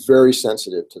really very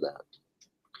sensitive to that.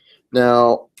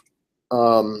 Now,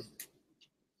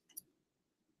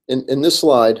 in this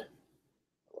slide,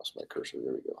 I lost my cursor,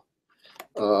 there we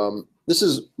go. This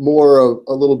is more of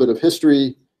a little bit of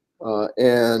history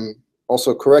and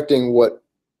also correcting what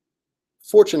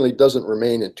fortunately doesn't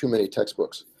remain in too many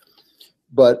textbooks.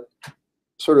 But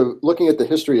sort of looking at the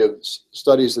history of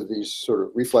studies of these sort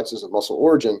of reflexes of muscle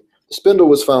origin, the spindle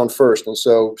was found first, and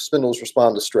so spindles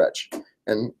respond to stretch.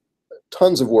 And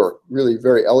tons of work, really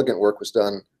very elegant work was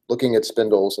done looking at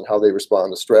spindles and how they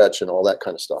respond to stretch and all that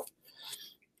kind of stuff.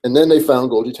 And then they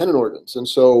found Golgi tendon organs. And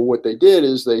so what they did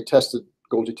is they tested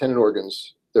Golgi tendon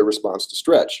organs, their response to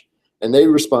stretch. And they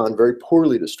respond very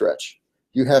poorly to stretch.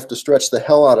 You have to stretch the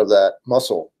hell out of that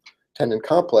muscle tendon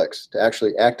complex to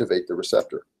actually activate the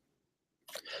receptor.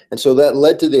 And so that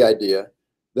led to the idea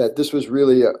that this was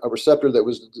really a receptor that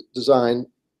was designed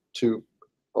to,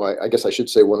 I guess I should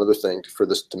say one other thing for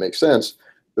this to make sense.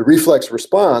 The reflex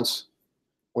response,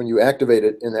 when you activate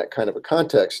it in that kind of a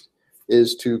context,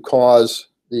 is to cause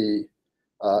the,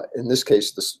 in this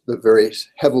case, the very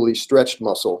heavily stretched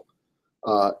muscle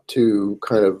to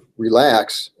kind of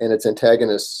relax and its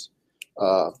antagonists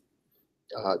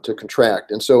to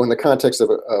contract. And so in the context of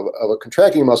a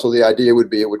contracting muscle, the idea would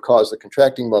be it would cause the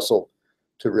contracting muscle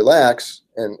to relax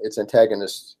and its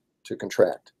antagonists to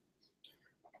contract.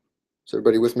 Is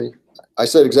everybody with me? I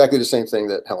said exactly the same thing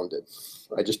that Helen did.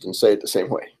 I just didn't say it the same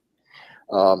way.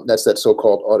 That's that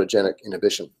so-called autogenic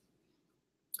inhibition.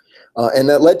 And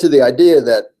that led to the idea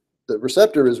that the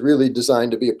receptor is really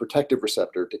designed to be a protective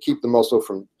receptor to keep the muscle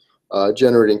from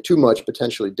generating too much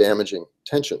potentially damaging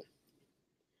tension.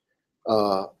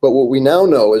 But what we now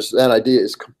know is that idea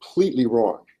is completely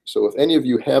wrong. So if any of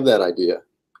you have that idea,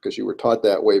 because you were taught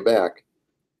that way back,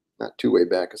 not too way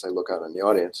back as I look out on the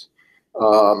audience,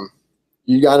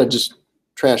 you got to just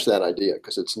trash that idea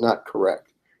because it's not correct.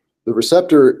 The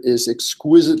receptor is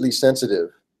exquisitely sensitive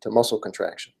to muscle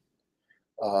contraction.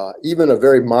 Even a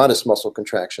very modest muscle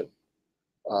contraction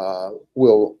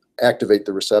will activate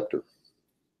the receptor.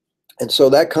 And so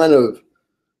that kind of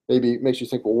maybe makes you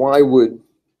think, well, why would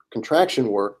contraction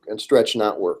work and stretch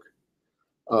not work?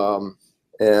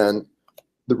 And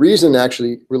the reason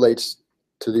actually relates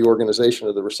to the organization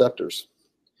of the receptors.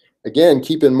 Again,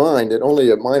 keep in mind that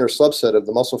only a minor subset of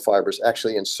the muscle fibers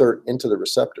actually insert into the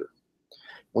receptor.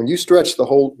 When you stretch the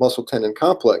whole muscle tendon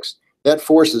complex, that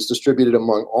force is distributed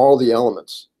among all the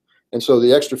elements. And so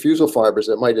the extrafusal fibers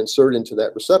that might insert into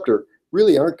that receptor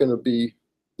really aren't going to be,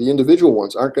 the individual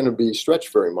ones aren't going to be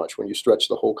stretched very much when you stretch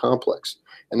the whole complex.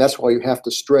 And that's why you have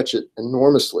to stretch it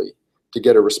enormously to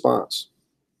get a response.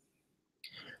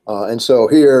 And so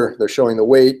here they're showing the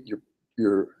weight.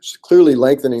 You're clearly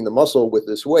lengthening the muscle with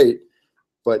this weight,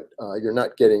 but you're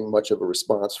not getting much of a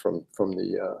response from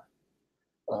the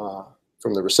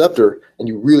receptor, and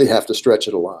you really have to stretch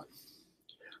it a lot.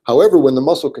 However, when the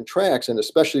muscle contracts, and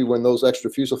especially when those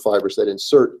extrafusal fibers that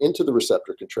insert into the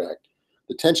receptor contract,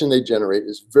 the tension they generate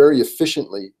is very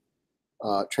efficiently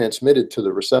transmitted to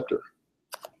the receptor.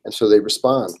 And so they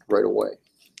respond right away.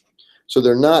 So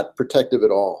they're not protective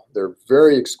at all. They're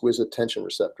very exquisite tension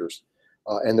receptors.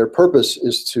 And their purpose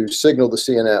is to signal the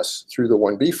CNS through the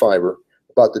 1B fiber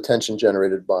about the tension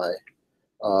generated by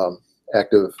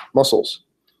active muscles.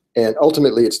 And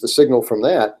ultimately, it's the signal from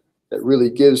that that really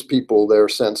gives people their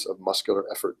sense of muscular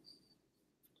effort.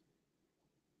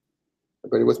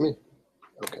 Everybody with me?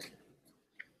 Okay.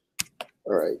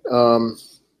 All right.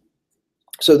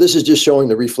 So this is just showing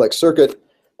the reflex circuit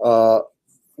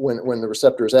when the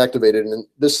receptor is activated. And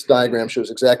this diagram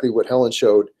shows exactly what Helen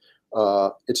showed.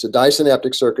 It's a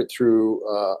disynaptic circuit through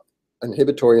an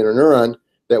inhibitory interneuron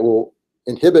that will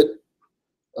inhibit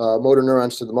motor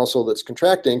neurons to the muscle that's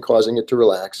contracting, causing it to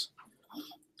relax,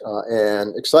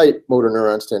 and excite motor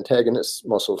neurons to antagonist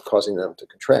muscles, causing them to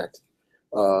contract.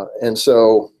 And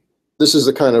so this is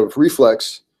the kind of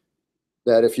reflex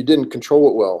that, if you didn't control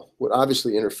it well, would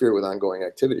obviously interfere with ongoing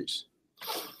activities.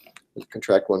 You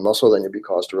contract one muscle, then you'd be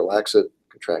caused to relax it,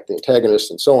 contract the antagonist,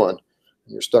 and so on. And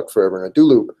you're stuck forever in a do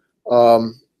loop.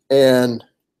 And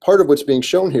part of what's being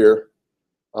shown here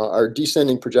are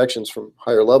descending projections from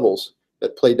higher levels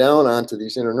that play down onto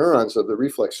these interneurons of the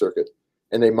reflex circuit,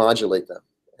 and they modulate them.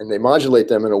 And they modulate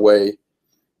them in a way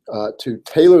to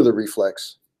tailor the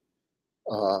reflex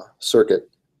circuit,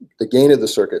 the gain of the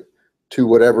circuit, to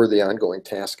whatever the ongoing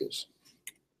task is.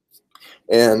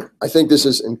 And I think this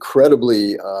is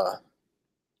incredibly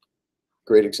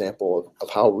great example of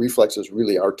how reflexes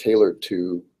really are tailored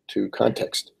to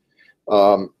context.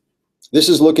 This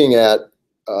is looking at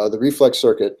the reflex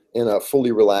circuit in a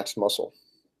fully relaxed muscle.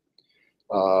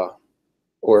 Or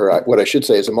what I should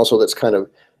say is a muscle that's kind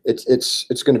of,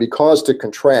 it's going to be caused to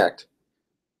contract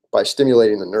by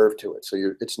stimulating the nerve to it. So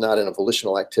it's not in a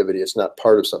volitional activity. It's not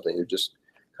part of something. You're just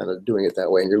kind of doing it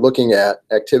that way. And you're looking at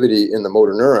activity in the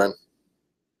motor neuron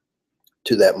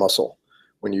to that muscle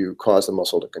when you cause the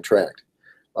muscle to contract.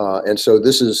 And so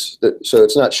this is, so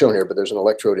it's not shown here, but there's an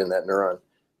electrode in that neuron.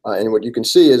 And what you can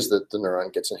see is that the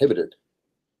neuron gets inhibited.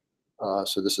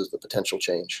 So this is the potential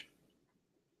change.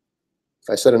 If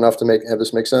I said enough to have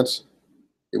this make sense?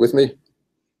 You with me?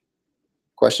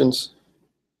 Questions?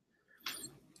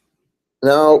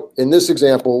 Now, in this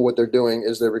example, what they're doing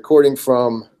is they're recording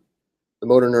from the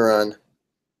motor neuron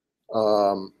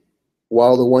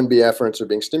while the 1B afferents are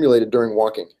being stimulated during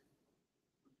walking.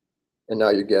 And now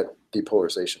you get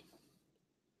depolarization.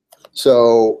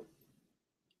 So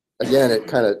again, it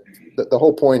kind of, the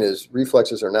whole point is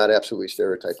reflexes are not absolutely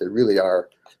stereotyped. They really are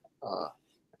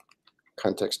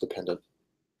context dependent.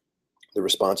 The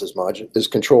response is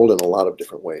controlled in a lot of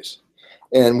different ways.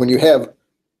 And when you have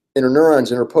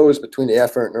interneurons interposed between the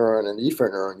afferent neuron and the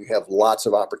efferent neuron, you have lots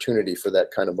of opportunity for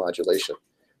that kind of modulation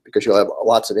because you'll have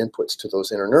lots of inputs to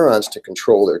those interneurons to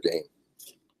control their gain.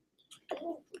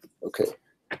 Okay.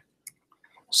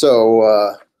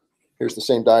 So here's the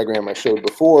same diagram I showed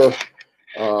before,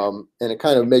 and it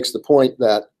kind of makes the point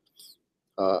that,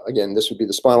 again, this would be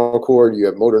the spinal cord. You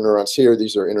have motor neurons here.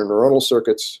 These are interneuronal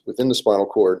circuits within the spinal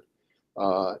cord.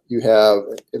 You have,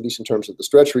 at least in terms of the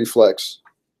stretch reflex,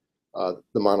 the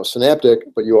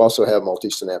monosynaptic, but you also have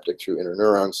multisynaptic through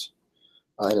interneurons.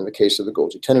 And in the case of the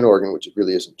Golgi tendon organ, which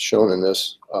really isn't shown in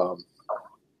this,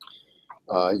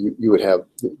 you would have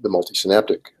the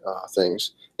multisynaptic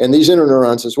things. And these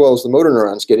interneurons, as well as the motor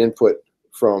neurons, get input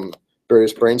from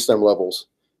various brainstem levels,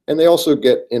 and they also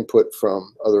get input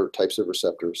from other types of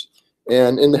receptors.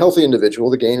 And in the healthy individual,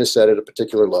 the gain is set at a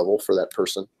particular level for that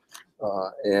person,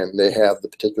 and they have the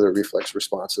particular reflex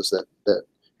responses that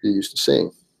you're used to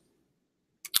seeing.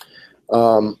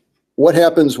 What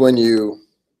happens when you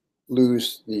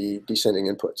lose the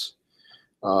descending inputs?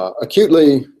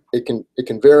 Acutely, it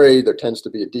can vary. There tends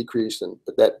to be a decrease,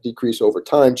 but that decrease over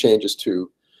time changes to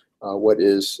what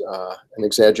is an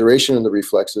exaggeration in the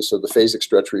reflexes. So the phasic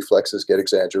stretch reflexes get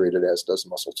exaggerated, as does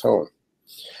muscle tone.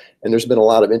 And there's been a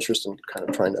lot of interest in kind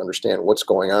of trying to understand what's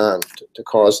going on to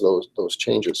cause those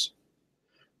changes.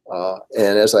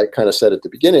 And as I kind of said at the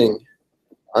beginning,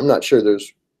 I'm not sure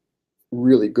there's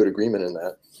really good agreement in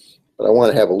that, but I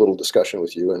want to have a little discussion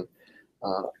with you, and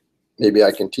maybe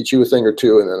I can teach you a thing or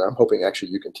two, and then I'm hoping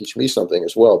actually you can teach me something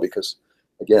as well, because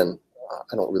again,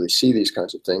 I don't really see these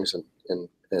kinds of things,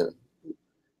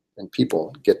 and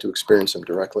people get to experience them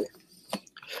directly.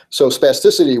 So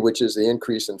spasticity, which is the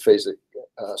increase in phasic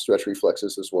stretch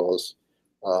reflexes as well as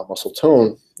muscle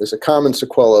tone, is a common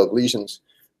sequela of lesions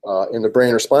in the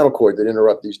brain or spinal cord that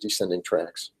interrupt these descending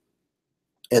tracks.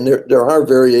 And there are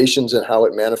variations in how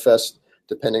it manifests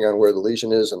depending on where the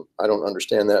lesion is, and I don't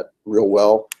understand that real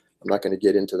well. I'm not going to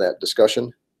get into that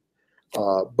discussion.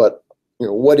 But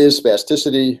what is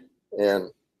spasticity, and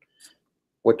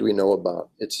what do we know about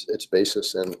its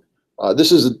basis? And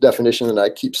this is a definition that I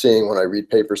keep seeing when I read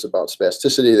papers about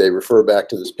spasticity. They refer back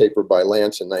to this paper by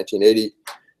Lance in 1980,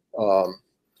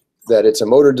 that it's a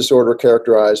motor disorder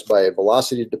characterized by a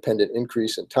velocity-dependent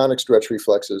increase in tonic stretch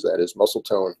reflexes, that is muscle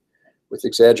tone, with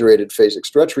exaggerated phasic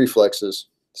stretch reflexes,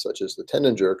 such as the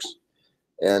tendon jerks,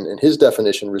 and in his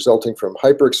definition, resulting from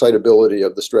hyperexcitability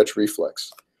of the stretch reflex.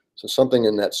 So something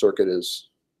in that circuit is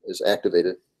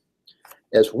activated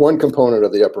as one component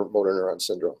of the upper motor neuron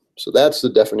syndrome. So that's the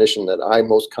definition that I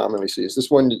most commonly see. Is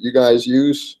this one that you guys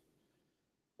use,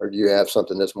 or do you have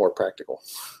something that's more practical?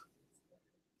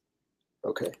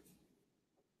 Okay.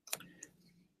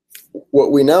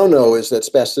 What we now know is that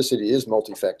spasticity is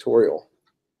multifactorial.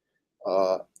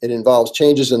 It involves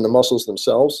changes in the muscles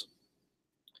themselves.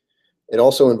 It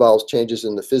also involves changes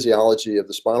in the physiology of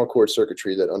the spinal cord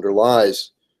circuitry that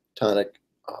underlies tonic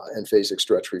and phasic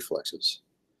stretch reflexes.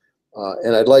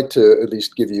 And I'd like to at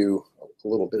least give you a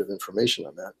little bit of information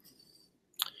on that.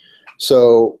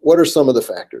 So what are some of the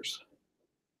factors?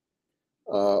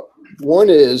 One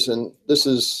is, and this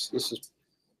is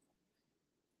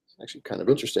actually kind of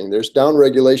interesting, there's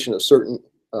downregulation of certain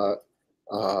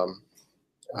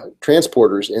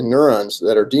transporters in neurons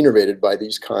that are denervated by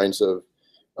these kinds of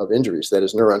injuries, that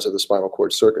is, neurons of the spinal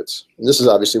cord circuits. And this is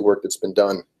obviously work that's been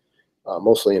done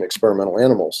mostly in experimental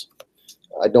animals.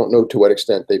 I don't know to what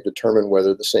extent they've determined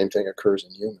whether the same thing occurs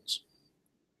in humans.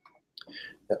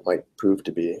 That might prove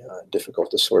to be difficult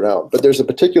to sort out. But there's a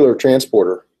particular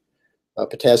transporter, a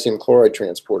potassium chloride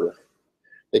transporter,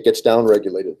 that gets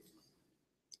downregulated.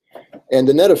 And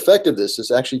the net effect of this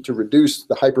is actually to reduce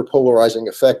the hyperpolarizing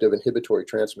effect of inhibitory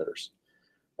transmitters.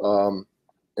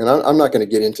 And I'm not going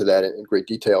to get into that in great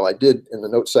detail. I did in the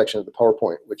notes section of the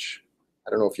PowerPoint, which I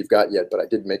don't know if you've got yet, but I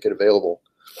did make it available.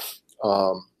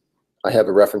 I have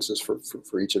the references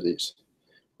for each of these.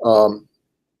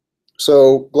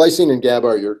 So glycine and GABA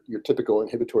are your typical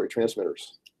inhibitory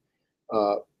transmitters.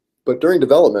 But during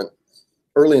development,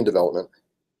 early in development,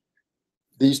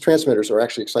 these transmitters are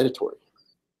actually excitatory.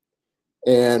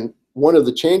 And one of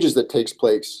the changes that takes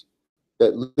place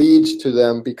that leads to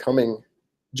them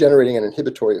generating an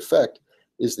inhibitory effect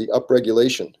is the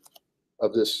upregulation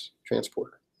of this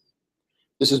transporter.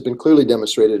 This has been clearly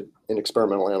demonstrated in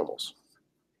experimental animals.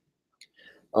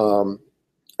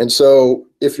 And so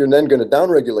if you're then going to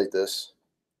downregulate this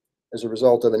as a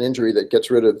result of an injury that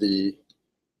gets rid of the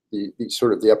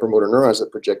sort of the upper motor neurons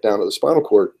that project down to the spinal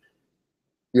cord,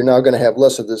 you're now going to have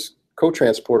less of this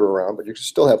co-transporter around, but you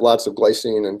still have lots of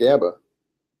glycine and GABA.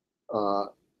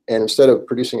 And instead of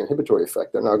producing an inhibitory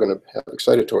effect, they're now going to have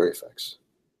excitatory effects.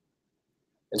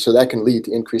 And so that can lead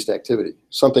to increased activity.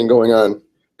 Something going on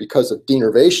because of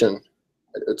denervation,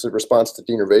 it's a response to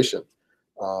denervation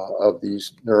of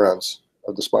these neurons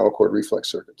of the spinal cord reflex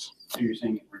circuits. So you're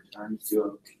saying it returns to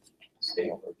a state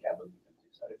where GABA becomes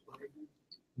excitatory?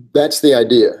 That's the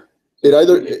idea. It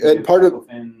either, and part of,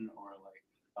 baclofen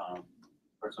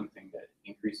or something that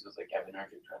increases like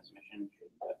gabaergic transmission, should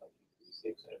that like increase the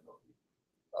excitability?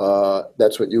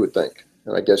 that's what you would think.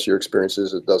 And I guess your experience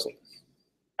is it doesn't.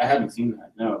 I haven't seen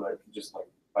that, no, but just like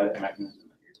by that mechanism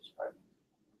that you're describing.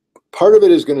 Part of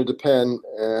it is going to depend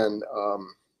on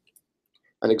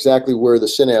exactly where the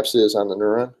synapse is on the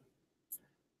neuron.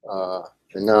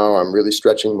 And now I'm really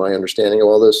stretching my understanding of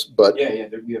all this, but Yeah,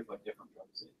 we have like different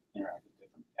drugs that interact with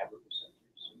different GABA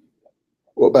receptors.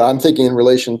 well, but I'm thinking in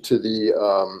relation to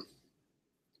the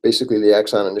basically the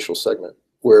axon initial segment,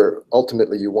 where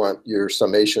ultimately you want your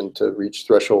summation to reach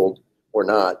threshold or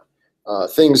not.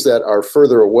 Things that are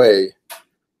further away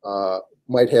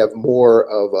might have more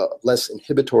of a less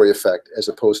inhibitory effect as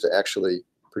opposed to actually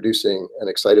producing an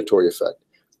excitatory effect.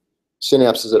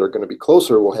 Synapses that are going to be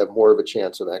closer will have more of a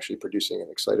chance of actually producing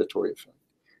an excitatory effect.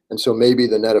 And so maybe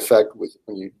the net effect with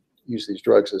when you use these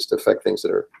drugs is to affect things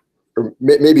that are, or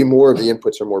maybe more of the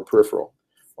inputs are more peripheral,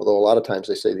 although a lot of times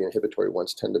they say the inhibitory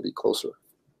ones tend to be closer.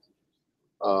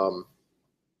 The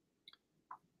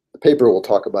paper will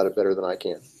talk about it better than I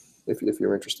can, if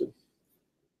you're interested.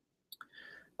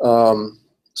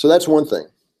 So that's one thing.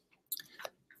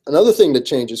 Another thing that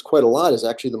changes quite a lot is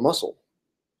actually the muscle.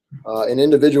 In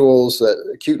individuals that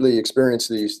acutely experience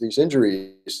these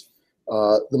injuries,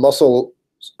 the muscles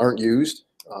aren't used.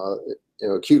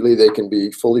 Acutely they can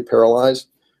be fully paralyzed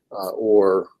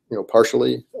or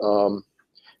partially.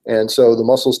 And so the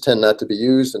muscles tend not to be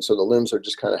used, and so the limbs are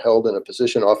just kind of held in a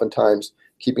position, oftentimes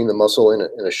keeping the muscle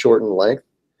in a shortened length.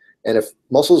 And if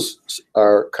muscles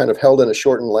are kind of held in a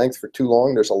shortened length for too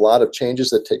long, there's a lot of changes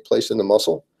that take place in the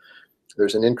muscle.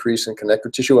 There's an increase in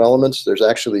connective tissue elements. There's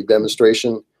actually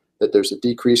demonstration that there's a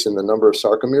decrease in the number of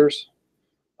sarcomeres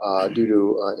due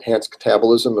to enhanced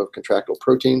catabolism of contractile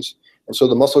proteins. And so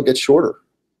the muscle gets shorter.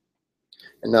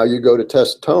 And now you go to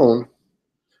test tone,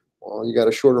 well, you got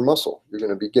a shorter muscle. You're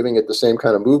going to be giving it the same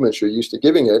kind of movements you're used to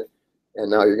giving it, and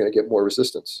now you're going to get more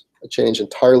resistance. A change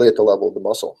entirely at the level of the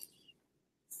muscle.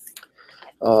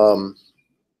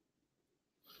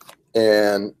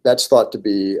 And that's thought to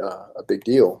be a big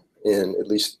deal in at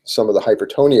least some of the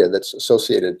hypertonia that's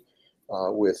associated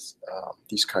with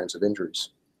these kinds of injuries.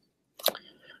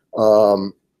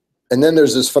 And then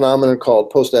there's this phenomenon called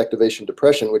post-activation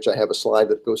depression, which I have a slide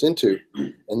that goes into,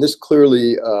 and this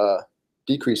clearly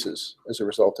decreases as a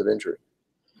result of injury.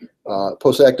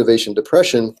 Post-activation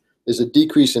depression is a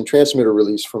decrease in transmitter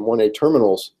release from 1A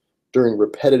terminals during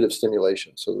repetitive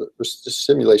stimulation. So the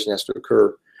stimulation has to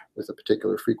occur with a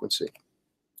particular frequency.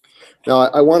 Now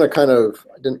I want to kind of,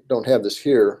 don't have this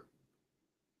here.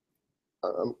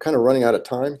 I'm kind of running out of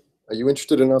time. Are you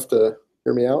interested enough to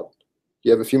hear me out? Do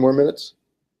you have a few more minutes?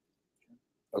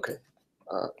 Okay.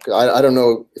 I don't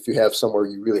know if you have somewhere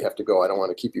you really have to go. I don't want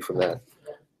to keep you from that.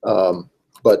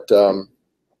 But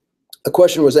a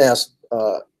question was asked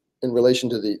in relation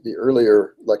to the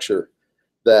earlier lecture,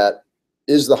 that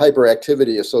is the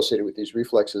hyperactivity associated with these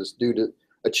reflexes due to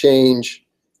a change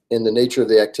in the nature of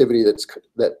the activity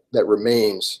that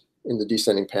remains in the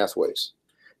descending pathways?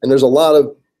 And there's a lot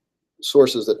of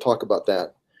sources that talk about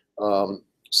that.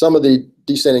 Some of the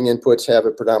descending inputs have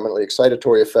a predominantly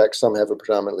excitatory effect. Some have a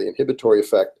predominantly inhibitory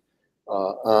effect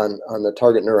on the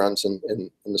target neurons in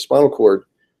the spinal cord.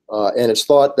 And it's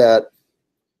thought that,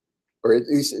 or at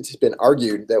least it's been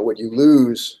argued, that what you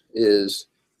lose is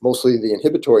mostly the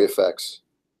inhibitory effects.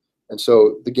 And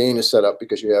so the gain is set up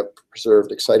because you have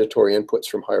preserved excitatory inputs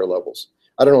from higher levels.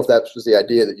 I don't know if that was the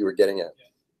idea that you were getting at.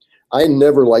 I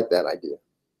never liked that idea.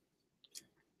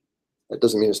 That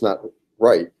doesn't mean it's not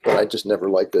right, but I just never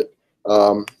liked it.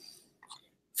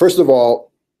 First of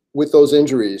all, with those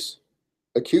injuries,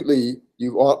 acutely,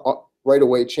 you right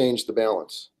away change the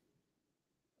balance.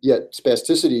 Yet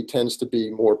spasticity tends to be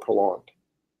more prolonged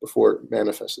before it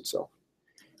manifests itself.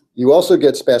 You also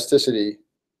get spasticity,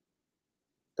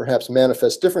 perhaps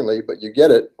manifests differently, but you get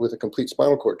it with a complete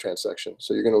spinal cord transection.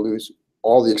 So you're going to lose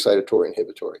all the excitatory and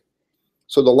inhibitory.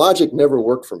 So the logic never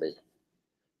worked for me.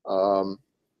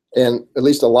 And at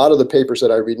least a lot of the papers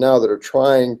that I read now that are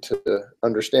trying to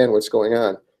understand what's going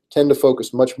on tend to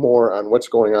focus much more on what's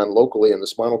going on locally in the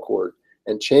spinal cord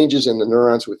and changes in the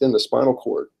neurons within the spinal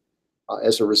cord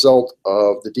as a result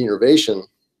of the denervation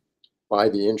by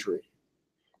the injury.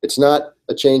 It's not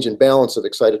a change in balance of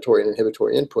excitatory and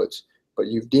inhibitory inputs, but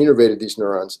you've denervated these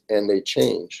neurons and they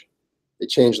change. They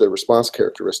change their response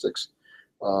characteristics.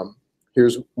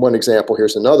 here's one example,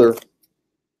 here's another.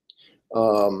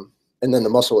 And then the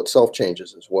muscle itself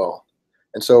changes as well.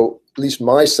 And so at least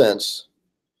my sense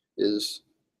is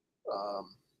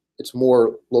it's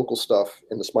more local stuff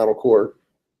in the spinal cord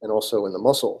and also in the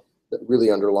muscle that really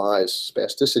underlies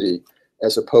spasticity,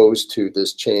 as opposed to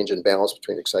this change in balance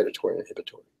between excitatory and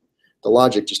inhibitory. The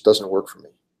logic just doesn't work for me.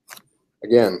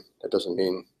 Again, that doesn't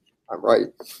mean I'm right.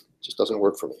 It just doesn't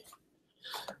work for me.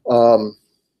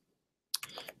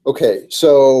 Okay,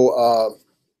 so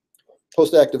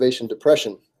post-activation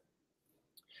depression.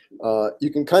 You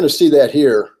can kind of see that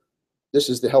here. This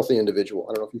is the healthy individual.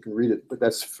 I don't know if you can read it, but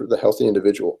that's for the healthy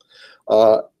individual.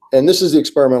 And this is the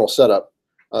experimental setup.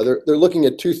 They're looking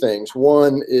at two things.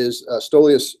 One is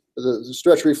soleus, the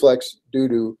stretch reflex due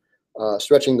to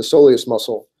stretching the soleus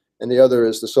muscle, and the other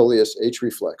is the soleus H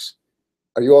reflex.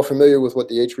 Are you all familiar with what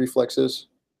the H reflex is?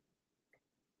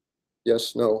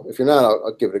 Yes, no. If you're not,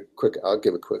 I'll give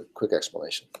a quick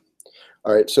explanation.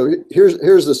 All right, so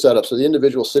here's the setup. So the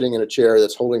individual sitting in a chair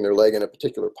that's holding their leg in a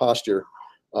particular posture,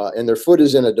 and their foot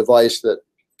is in a device that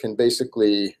can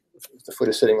basically, if the foot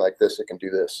is sitting like this, it can do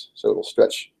this. So it'll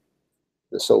stretch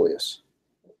the soleus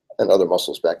and other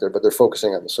muscles back there, but they're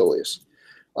focusing on the soleus.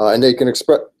 And they can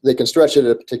stretch it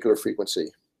at a particular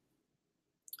frequency.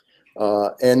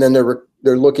 And then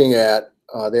they're looking at,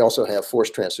 they also have force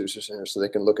transducers in here, so they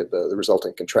can look at the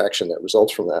resulting contraction that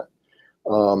results from that.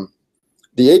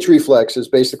 The H reflex is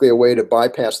basically a way to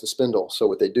bypass the spindle. So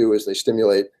what they do is they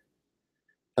stimulate,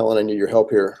 Helen, I need your help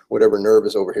here, whatever nerve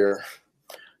is over here.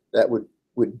 That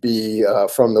would be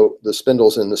from the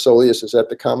spindles in the soleus. Is that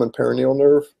the common perineal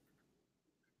nerve?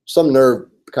 Some nerve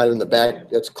kind of in the back,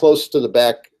 that's close to the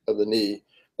back of the knee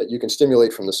that you can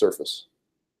stimulate from the surface.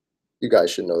 You guys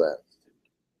should know that.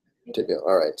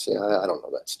 All right, see, I don't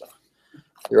know that stuff.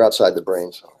 You're outside the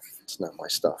brain, so it's not my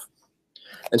stuff.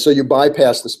 And so you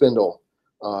bypass the spindle,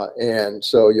 and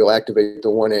so you'll activate the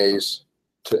 1As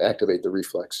to activate the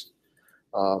reflex.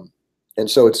 And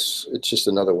so it's just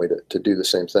another way to do the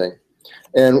same thing.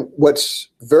 And what's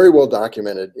very well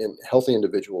documented in healthy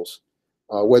individuals,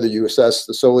 whether you assess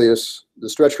the soleus, the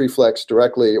stretch reflex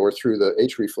directly or through the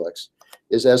H reflex,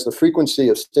 is as the frequency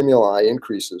of stimuli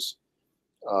increases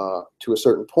to a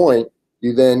certain point,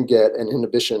 you then get an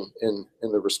inhibition in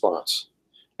the response.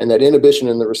 And that inhibition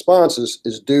in the response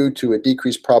is due to a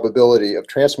decreased probability of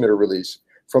transmitter release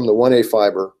from the 1A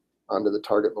fiber onto the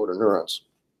target motor neurons.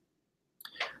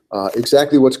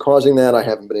 Exactly what's causing that, I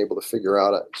haven't been able to figure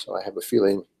out, so I have a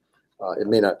feeling it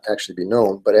may not actually be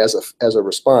known, but as a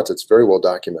response, it's very well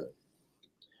documented.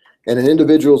 And in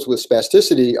individuals with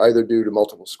spasticity, either due to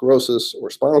multiple sclerosis or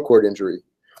spinal cord injury,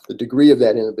 the degree of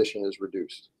that inhibition is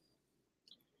reduced.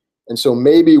 And so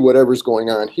maybe whatever's going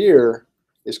on here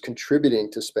is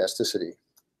contributing to spasticity.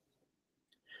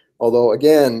 Although,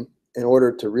 again, in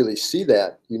order to really see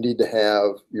that, you need to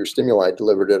have your stimuli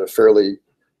delivered at a fairly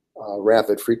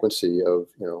rapid frequency of,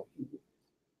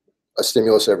 a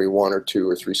stimulus every 1 or 2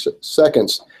 or 3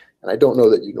 seconds. And I don't know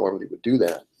that you normally would do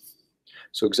that.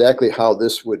 So exactly how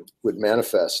this would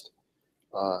manifest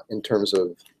in terms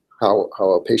of how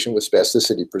a patient with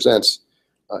spasticity presents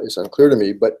is unclear to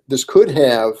me. But this could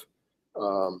have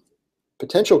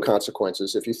potential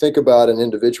consequences if you think about an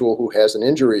individual who has an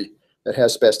injury that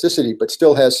has spasticity but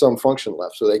still has some function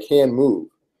left, so they can move.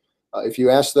 If you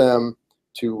ask them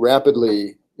to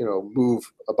rapidly move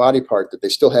a body part, that they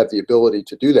still have the ability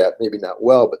to do that, maybe not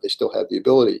well, but they still have the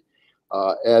ability.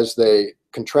 As they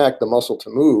contract the muscle to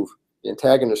move, the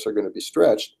antagonists are going to be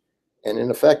stretched, and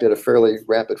in effect at a fairly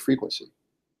rapid frequency.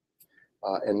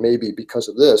 And maybe because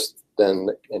of this, then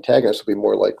the antagonists will be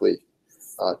more likely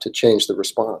to change the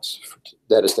response.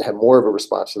 That is, to have more of a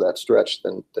response to that stretch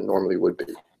than normally would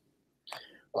be.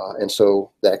 And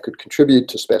so that could contribute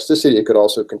to spasticity. It could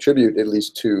also contribute at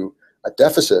least to a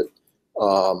deficit,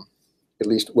 at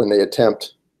least when they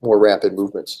attempt more rapid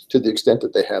movements, to the extent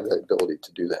that they have the ability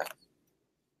to do that.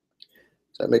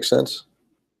 Does that make sense?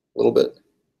 A little bit?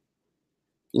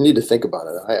 You need to think about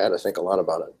it. I had to think a lot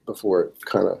about it before it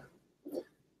kind of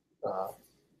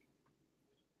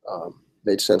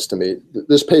made sense to me.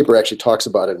 This paper actually talks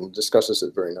about it and discusses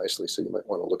it very nicely, so you might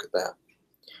want to look at that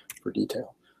for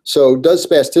detail. So does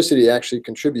spasticity actually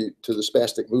contribute to the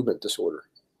spastic movement disorder?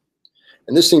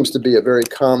 And this seems to be a very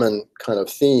common kind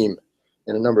of theme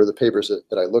in a number of the papers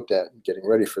that I looked at getting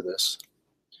ready for this.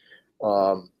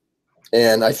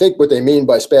 And I think what they mean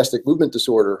by spastic movement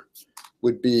disorder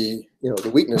would be,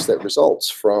 the weakness that results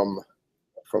from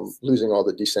losing all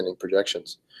the descending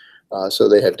projections. So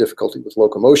they have difficulty with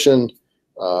locomotion,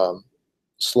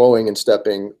 slowing and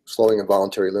stepping, slowing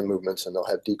involuntary limb movements, and they'll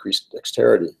have decreased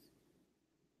dexterity.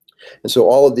 And so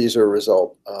all of these are a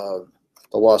result of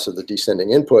the loss of the descending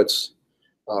inputs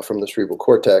from the cerebral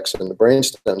cortex and the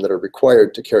brainstem that are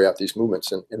required to carry out these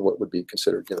movements in what would be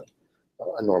considered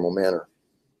a normal manner.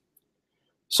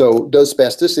 So does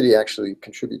spasticity actually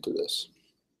contribute to this?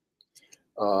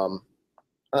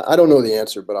 I don't know the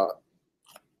answer, but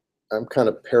I'm kind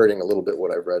of parroting a little bit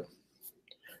what I've read.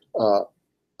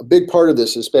 A big part of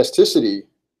this is spasticity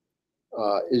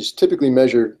is typically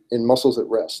measured in muscles at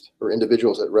rest or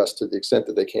individuals at rest to the extent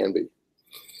that they can be.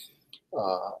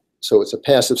 So it's a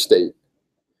passive state.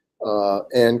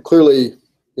 And clearly,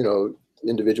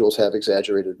 individuals have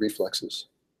exaggerated reflexes.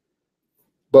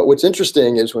 But what's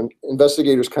interesting is when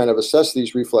investigators kind of assess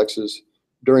these reflexes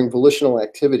during volitional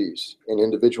activities in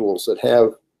individuals that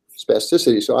have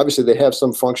spasticity, so obviously they have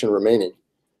some function remaining,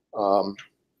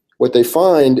 what they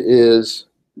find is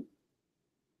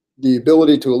the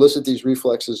ability to elicit these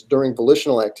reflexes during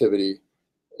volitional activity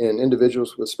in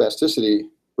individuals with spasticity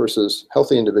versus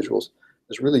healthy individuals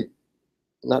is really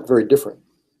not very different.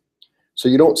 So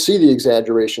you don't see the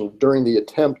exaggeration during the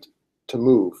attempt to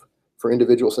move for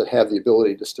individuals that have the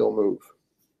ability to still move.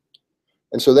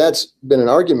 And so that's been an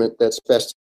argument that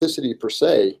spasticity per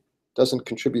se doesn't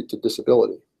contribute to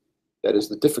disability. That is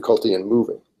the difficulty in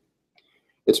moving.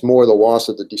 It's more the loss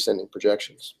of the descending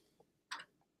projections.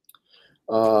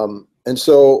 And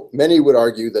so many would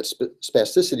argue that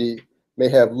spasticity may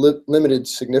have limited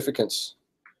significance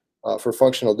for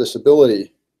functional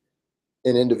disability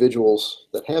in individuals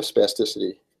that have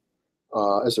spasticity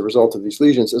as a result of these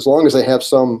lesions, as long as they have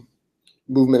some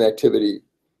movement activity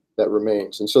that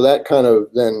remains. And so that kind of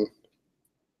then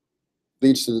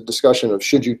leads to the discussion of,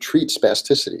 should you treat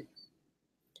spasticity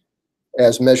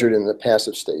as measured in the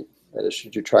passive state? That is,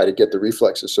 should you try to get the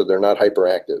reflexes so they're not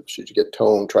hyperactive? Should you get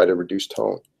tone, try to reduce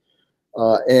tone?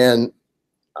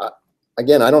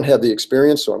 Again, I don't have the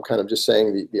experience, so I'm kind of just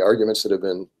saying the arguments that have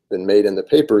been made in the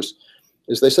papers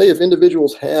is they say if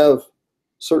individuals have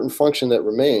certain function that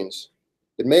remains,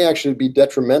 it may actually be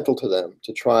detrimental to them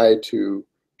to try to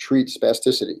treat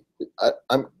spasticity.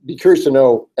 I'm be curious to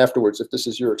know afterwards if this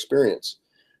is your experience,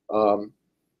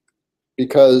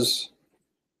 because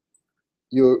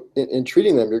in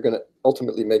treating them, you're going to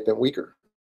ultimately make them weaker.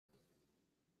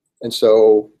 And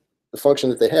so the function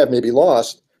that they have may be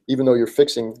lost, even though you're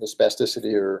fixing the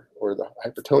spasticity or the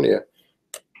hypertonia,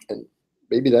 and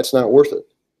maybe that's not worth it.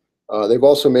 They've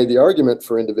also made the argument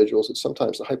for individuals that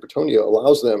sometimes the hypertonia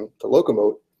allows them to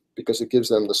locomote because it gives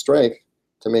them the strength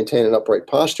to maintain an upright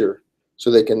posture,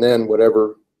 so they can then,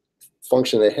 whatever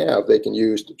function they have, they can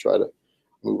use to try to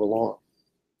move along.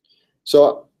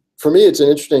 So for me, it's an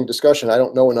interesting discussion. I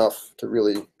don't know enough to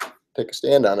really take a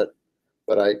stand on it,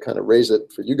 but I kind of raise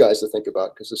it for you guys to think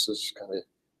about, because this is kind of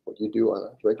what you do on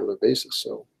a regular basis.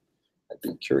 So I'd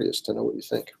be curious to know what you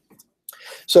think.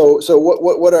 So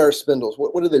what are spindles?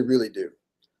 What do they really do?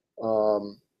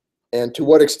 And to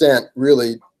what extent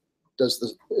really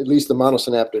does at least the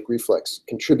monosynaptic reflex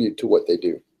contribute to what they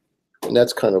do? And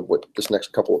that's kind of what this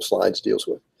next couple of slides deals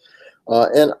with.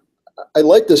 And I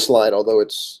like this slide, although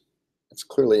it's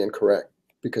clearly incorrect,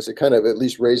 because it kind of at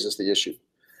least raises the issue.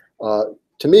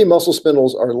 To me, muscle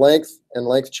spindles are length and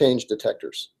length change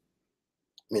detectors.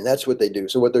 I mean, that's what they do.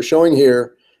 So what they're showing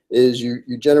here is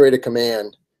you generate a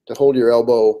command to hold your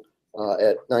elbow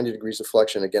at 90 degrees of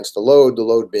flexion against the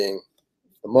load being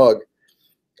the mug.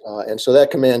 And so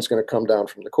that command is going to come down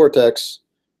from the cortex,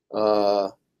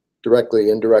 directly,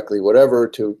 indirectly, whatever,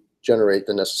 to generate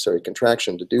the necessary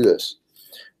contraction to do this.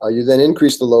 You then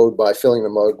increase the load by filling the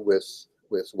mug with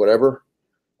whatever.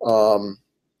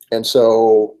 And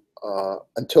so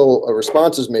until a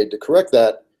response is made to correct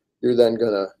that, you're then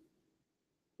going to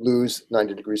lose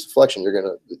 90 degrees of flexion.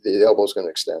 The elbow is going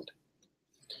to extend.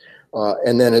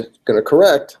 And then it's going to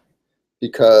correct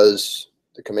because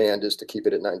the command is to keep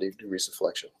it at 90 degrees of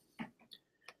flexion.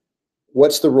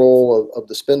 What's the role of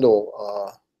the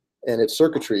spindle and its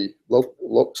circuitry,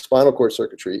 spinal cord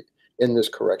circuitry, in this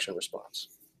correction response?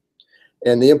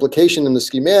 And the implication in the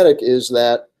schematic is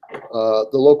that the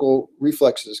local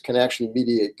reflexes can actually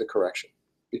mediate the correction,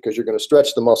 because you're going to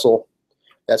stretch the muscle.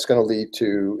 That's going to lead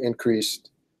to increased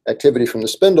activity from the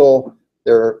spindle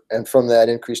there, and from that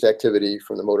increased activity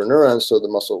from the motor neurons, so the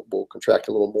muscle will contract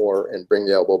a little more and bring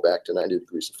the elbow back to 90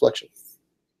 degrees of flexion.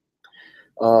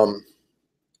 The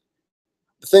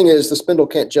thing is, the spindle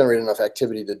can't generate enough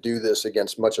activity to do this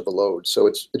against much of a load, so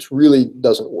it really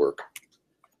doesn't work.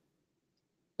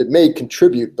 It may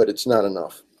contribute, but it's not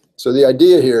enough. So the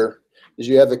idea here is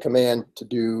you have the command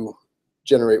to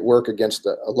generate work against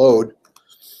a load,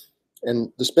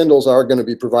 and the spindles are going to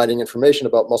be providing information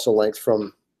about muscle length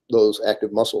from those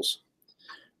active muscles.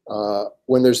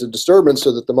 When there's a disturbance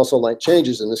so that the muscle length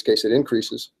changes, in this case it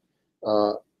increases,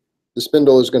 the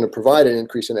spindle is going to provide an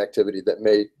increase in activity that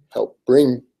may help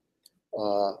bring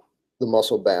the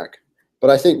muscle back. But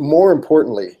I think more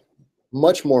importantly,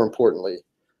 much more importantly,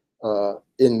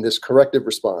 in this corrective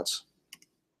response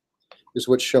is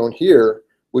what's shown here,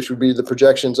 which would be the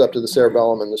projections up to the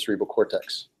cerebellum and the cerebral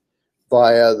cortex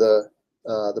via the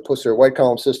posterior white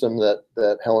column system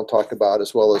that Helen talked about,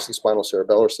 as well as the spinal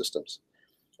cerebellar systems.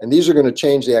 And these are going to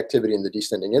change the activity in the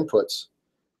descending inputs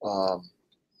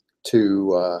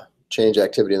to change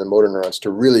activity in the motor neurons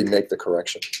to really make the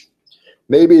correction.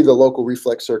 Maybe the local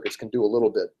reflex circuits can do a little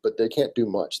bit, but they can't do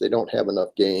much. They don't have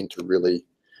enough gain to really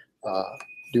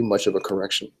do much of a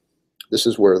correction. This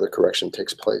is where the correction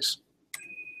takes place.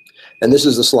 And this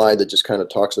is the slide that just kind of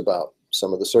talks about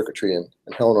some of the circuitry, and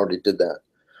Helen already did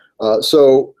that.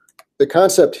 So the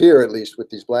concept here, at least with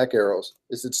these black arrows,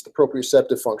 is it's the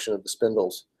proprioceptive function of the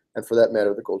spindles, and for that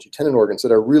matter, the Golgi tendon organs,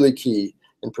 that are really key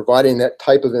in providing that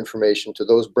type of information to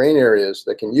those brain areas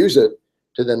that can use it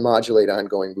to then modulate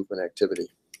ongoing movement activity.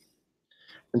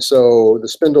 And so the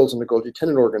spindles and the Golgi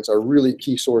tendon organs are really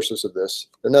key sources of this.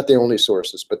 They're not the only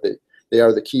sources, but they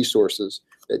are the key sources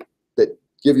that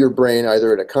give your brain,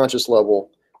 either at a conscious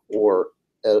level or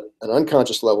at an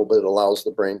unconscious level, but it allows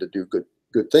the brain to do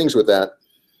good things with that,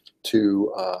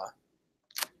 to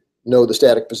know the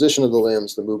static position of the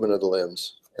limbs, the movement of the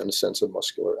limbs, and the sense of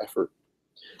muscular effort,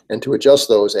 and to adjust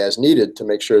those as needed to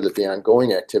make sure that the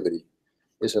ongoing activity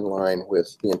is in line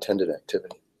with the intended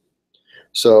activity.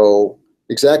 So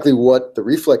exactly what the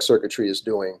reflex circuitry is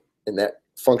doing in that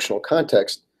functional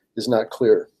context is not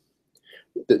clear.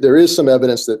 There is some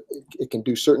evidence that it can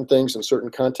do certain things in certain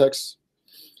contexts,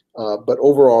 but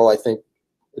overall I think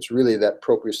it's really that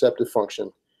proprioceptive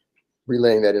function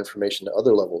relaying that information to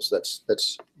other levels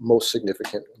that's most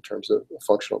significant in terms of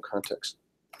functional context.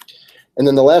 And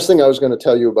then the last thing I was going to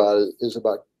tell you about is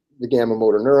about the gamma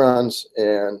motor neurons,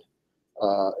 and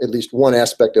at least one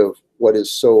aspect of what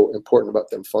is so important about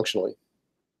them functionally.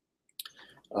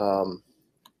 And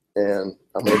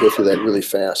I'm going to go through that really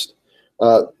fast.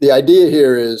 The idea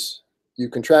here is you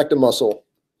contract a muscle,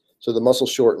 so the muscle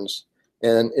shortens,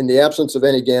 and in the absence of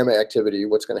any gamma activity,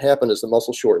 what's going to happen is the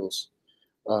muscle shortens,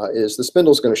 is the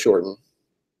spindle is going to shorten.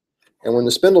 And when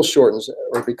the spindle shortens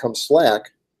or becomes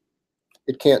slack,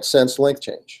 it can't sense length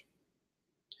change.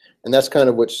 And that's kind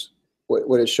of what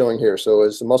it's showing here. So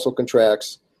as the muscle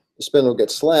contracts, the spindle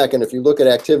gets slack, and if you look at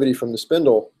activity from the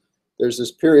spindle, there's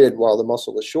this period while the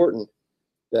muscle is shortened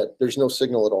that there's no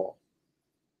signal at all.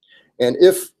 And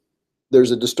if there's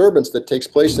a disturbance that takes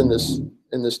place in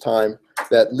this time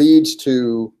that leads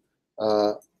to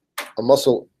a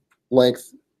muscle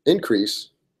length increase,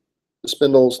 the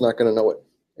spindle's not going to know it.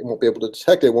 It won't be able to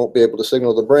detect it. It won't be able to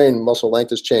signal the brain muscle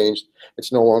length has changed.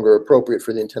 It's no longer appropriate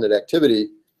for the intended activity,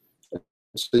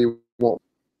 so you won't.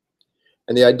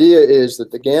 And the idea is that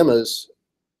the gammas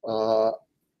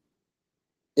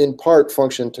in part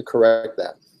function to correct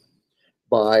that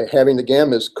by having the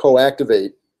gammas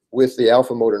co-activate with the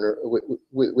alpha motor,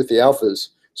 with the alphas,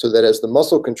 so that as the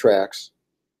muscle contracts,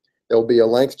 there will be a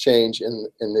length change in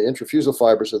the intrafusal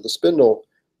fibers of the spindle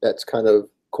that's kind of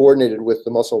coordinated with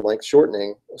the muscle length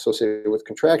shortening associated with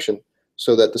contraction,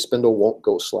 so that the spindle won't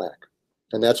go slack.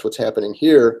 And that's what's happening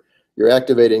here. You're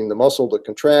activating the muscle to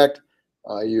contract.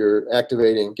 You're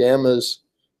activating gammas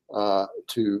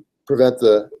to prevent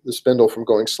the spindle from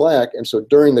going slack. And so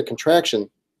during the contraction,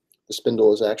 the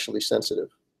spindle is actually sensitive.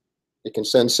 It can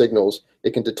send signals.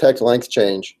 It can detect length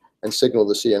change and signal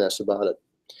the CNS about it.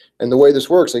 And the way this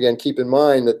works, again, keep in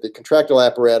mind that the contractile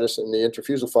apparatus and the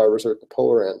intrafusal fibers are at the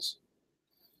polar ends.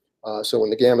 So when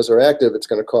the gammas are active, it's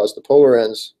going to cause the polar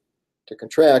ends to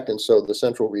contract, and so the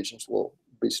central regions will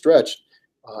be stretched.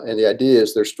 And the idea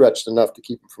is they're stretched enough to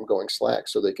keep them from going slack,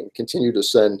 so they can continue to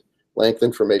send length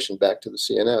information back to the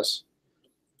CNS.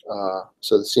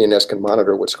 So the CNS can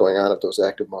monitor what's going on at those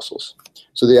active muscles.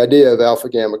 So the idea of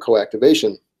alpha-gamma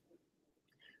coactivation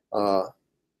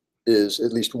is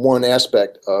at least one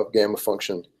aspect of gamma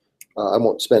function. I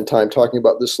won't spend time talking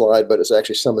about this slide, but it's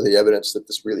actually some of the evidence that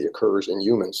this really occurs in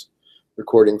humans,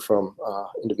 recording from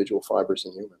individual fibers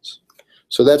in humans.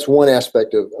 So that's one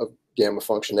aspect of gamma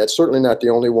function. That's certainly not the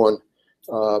only one,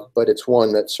 but it's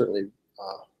one that's certainly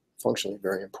functionally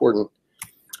very important.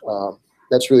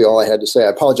 That's really all I had to say. I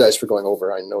apologize for going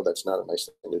over. I know that's not a nice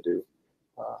thing to do.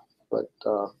 But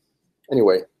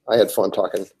anyway, I had fun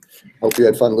talking. Hope you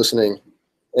had fun listening.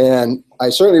 And I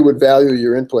certainly would value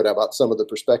your input about some of the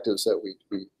perspectives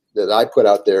that I put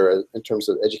out there in terms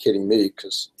of educating me,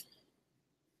 because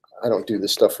I don't do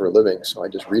this stuff for a living, so I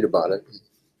just read about it.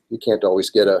 You can't always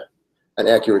get an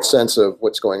accurate sense of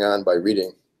what's going on by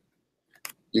reading.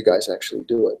 You guys actually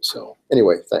do it. So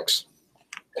anyway, thanks.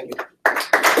 Thank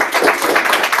you.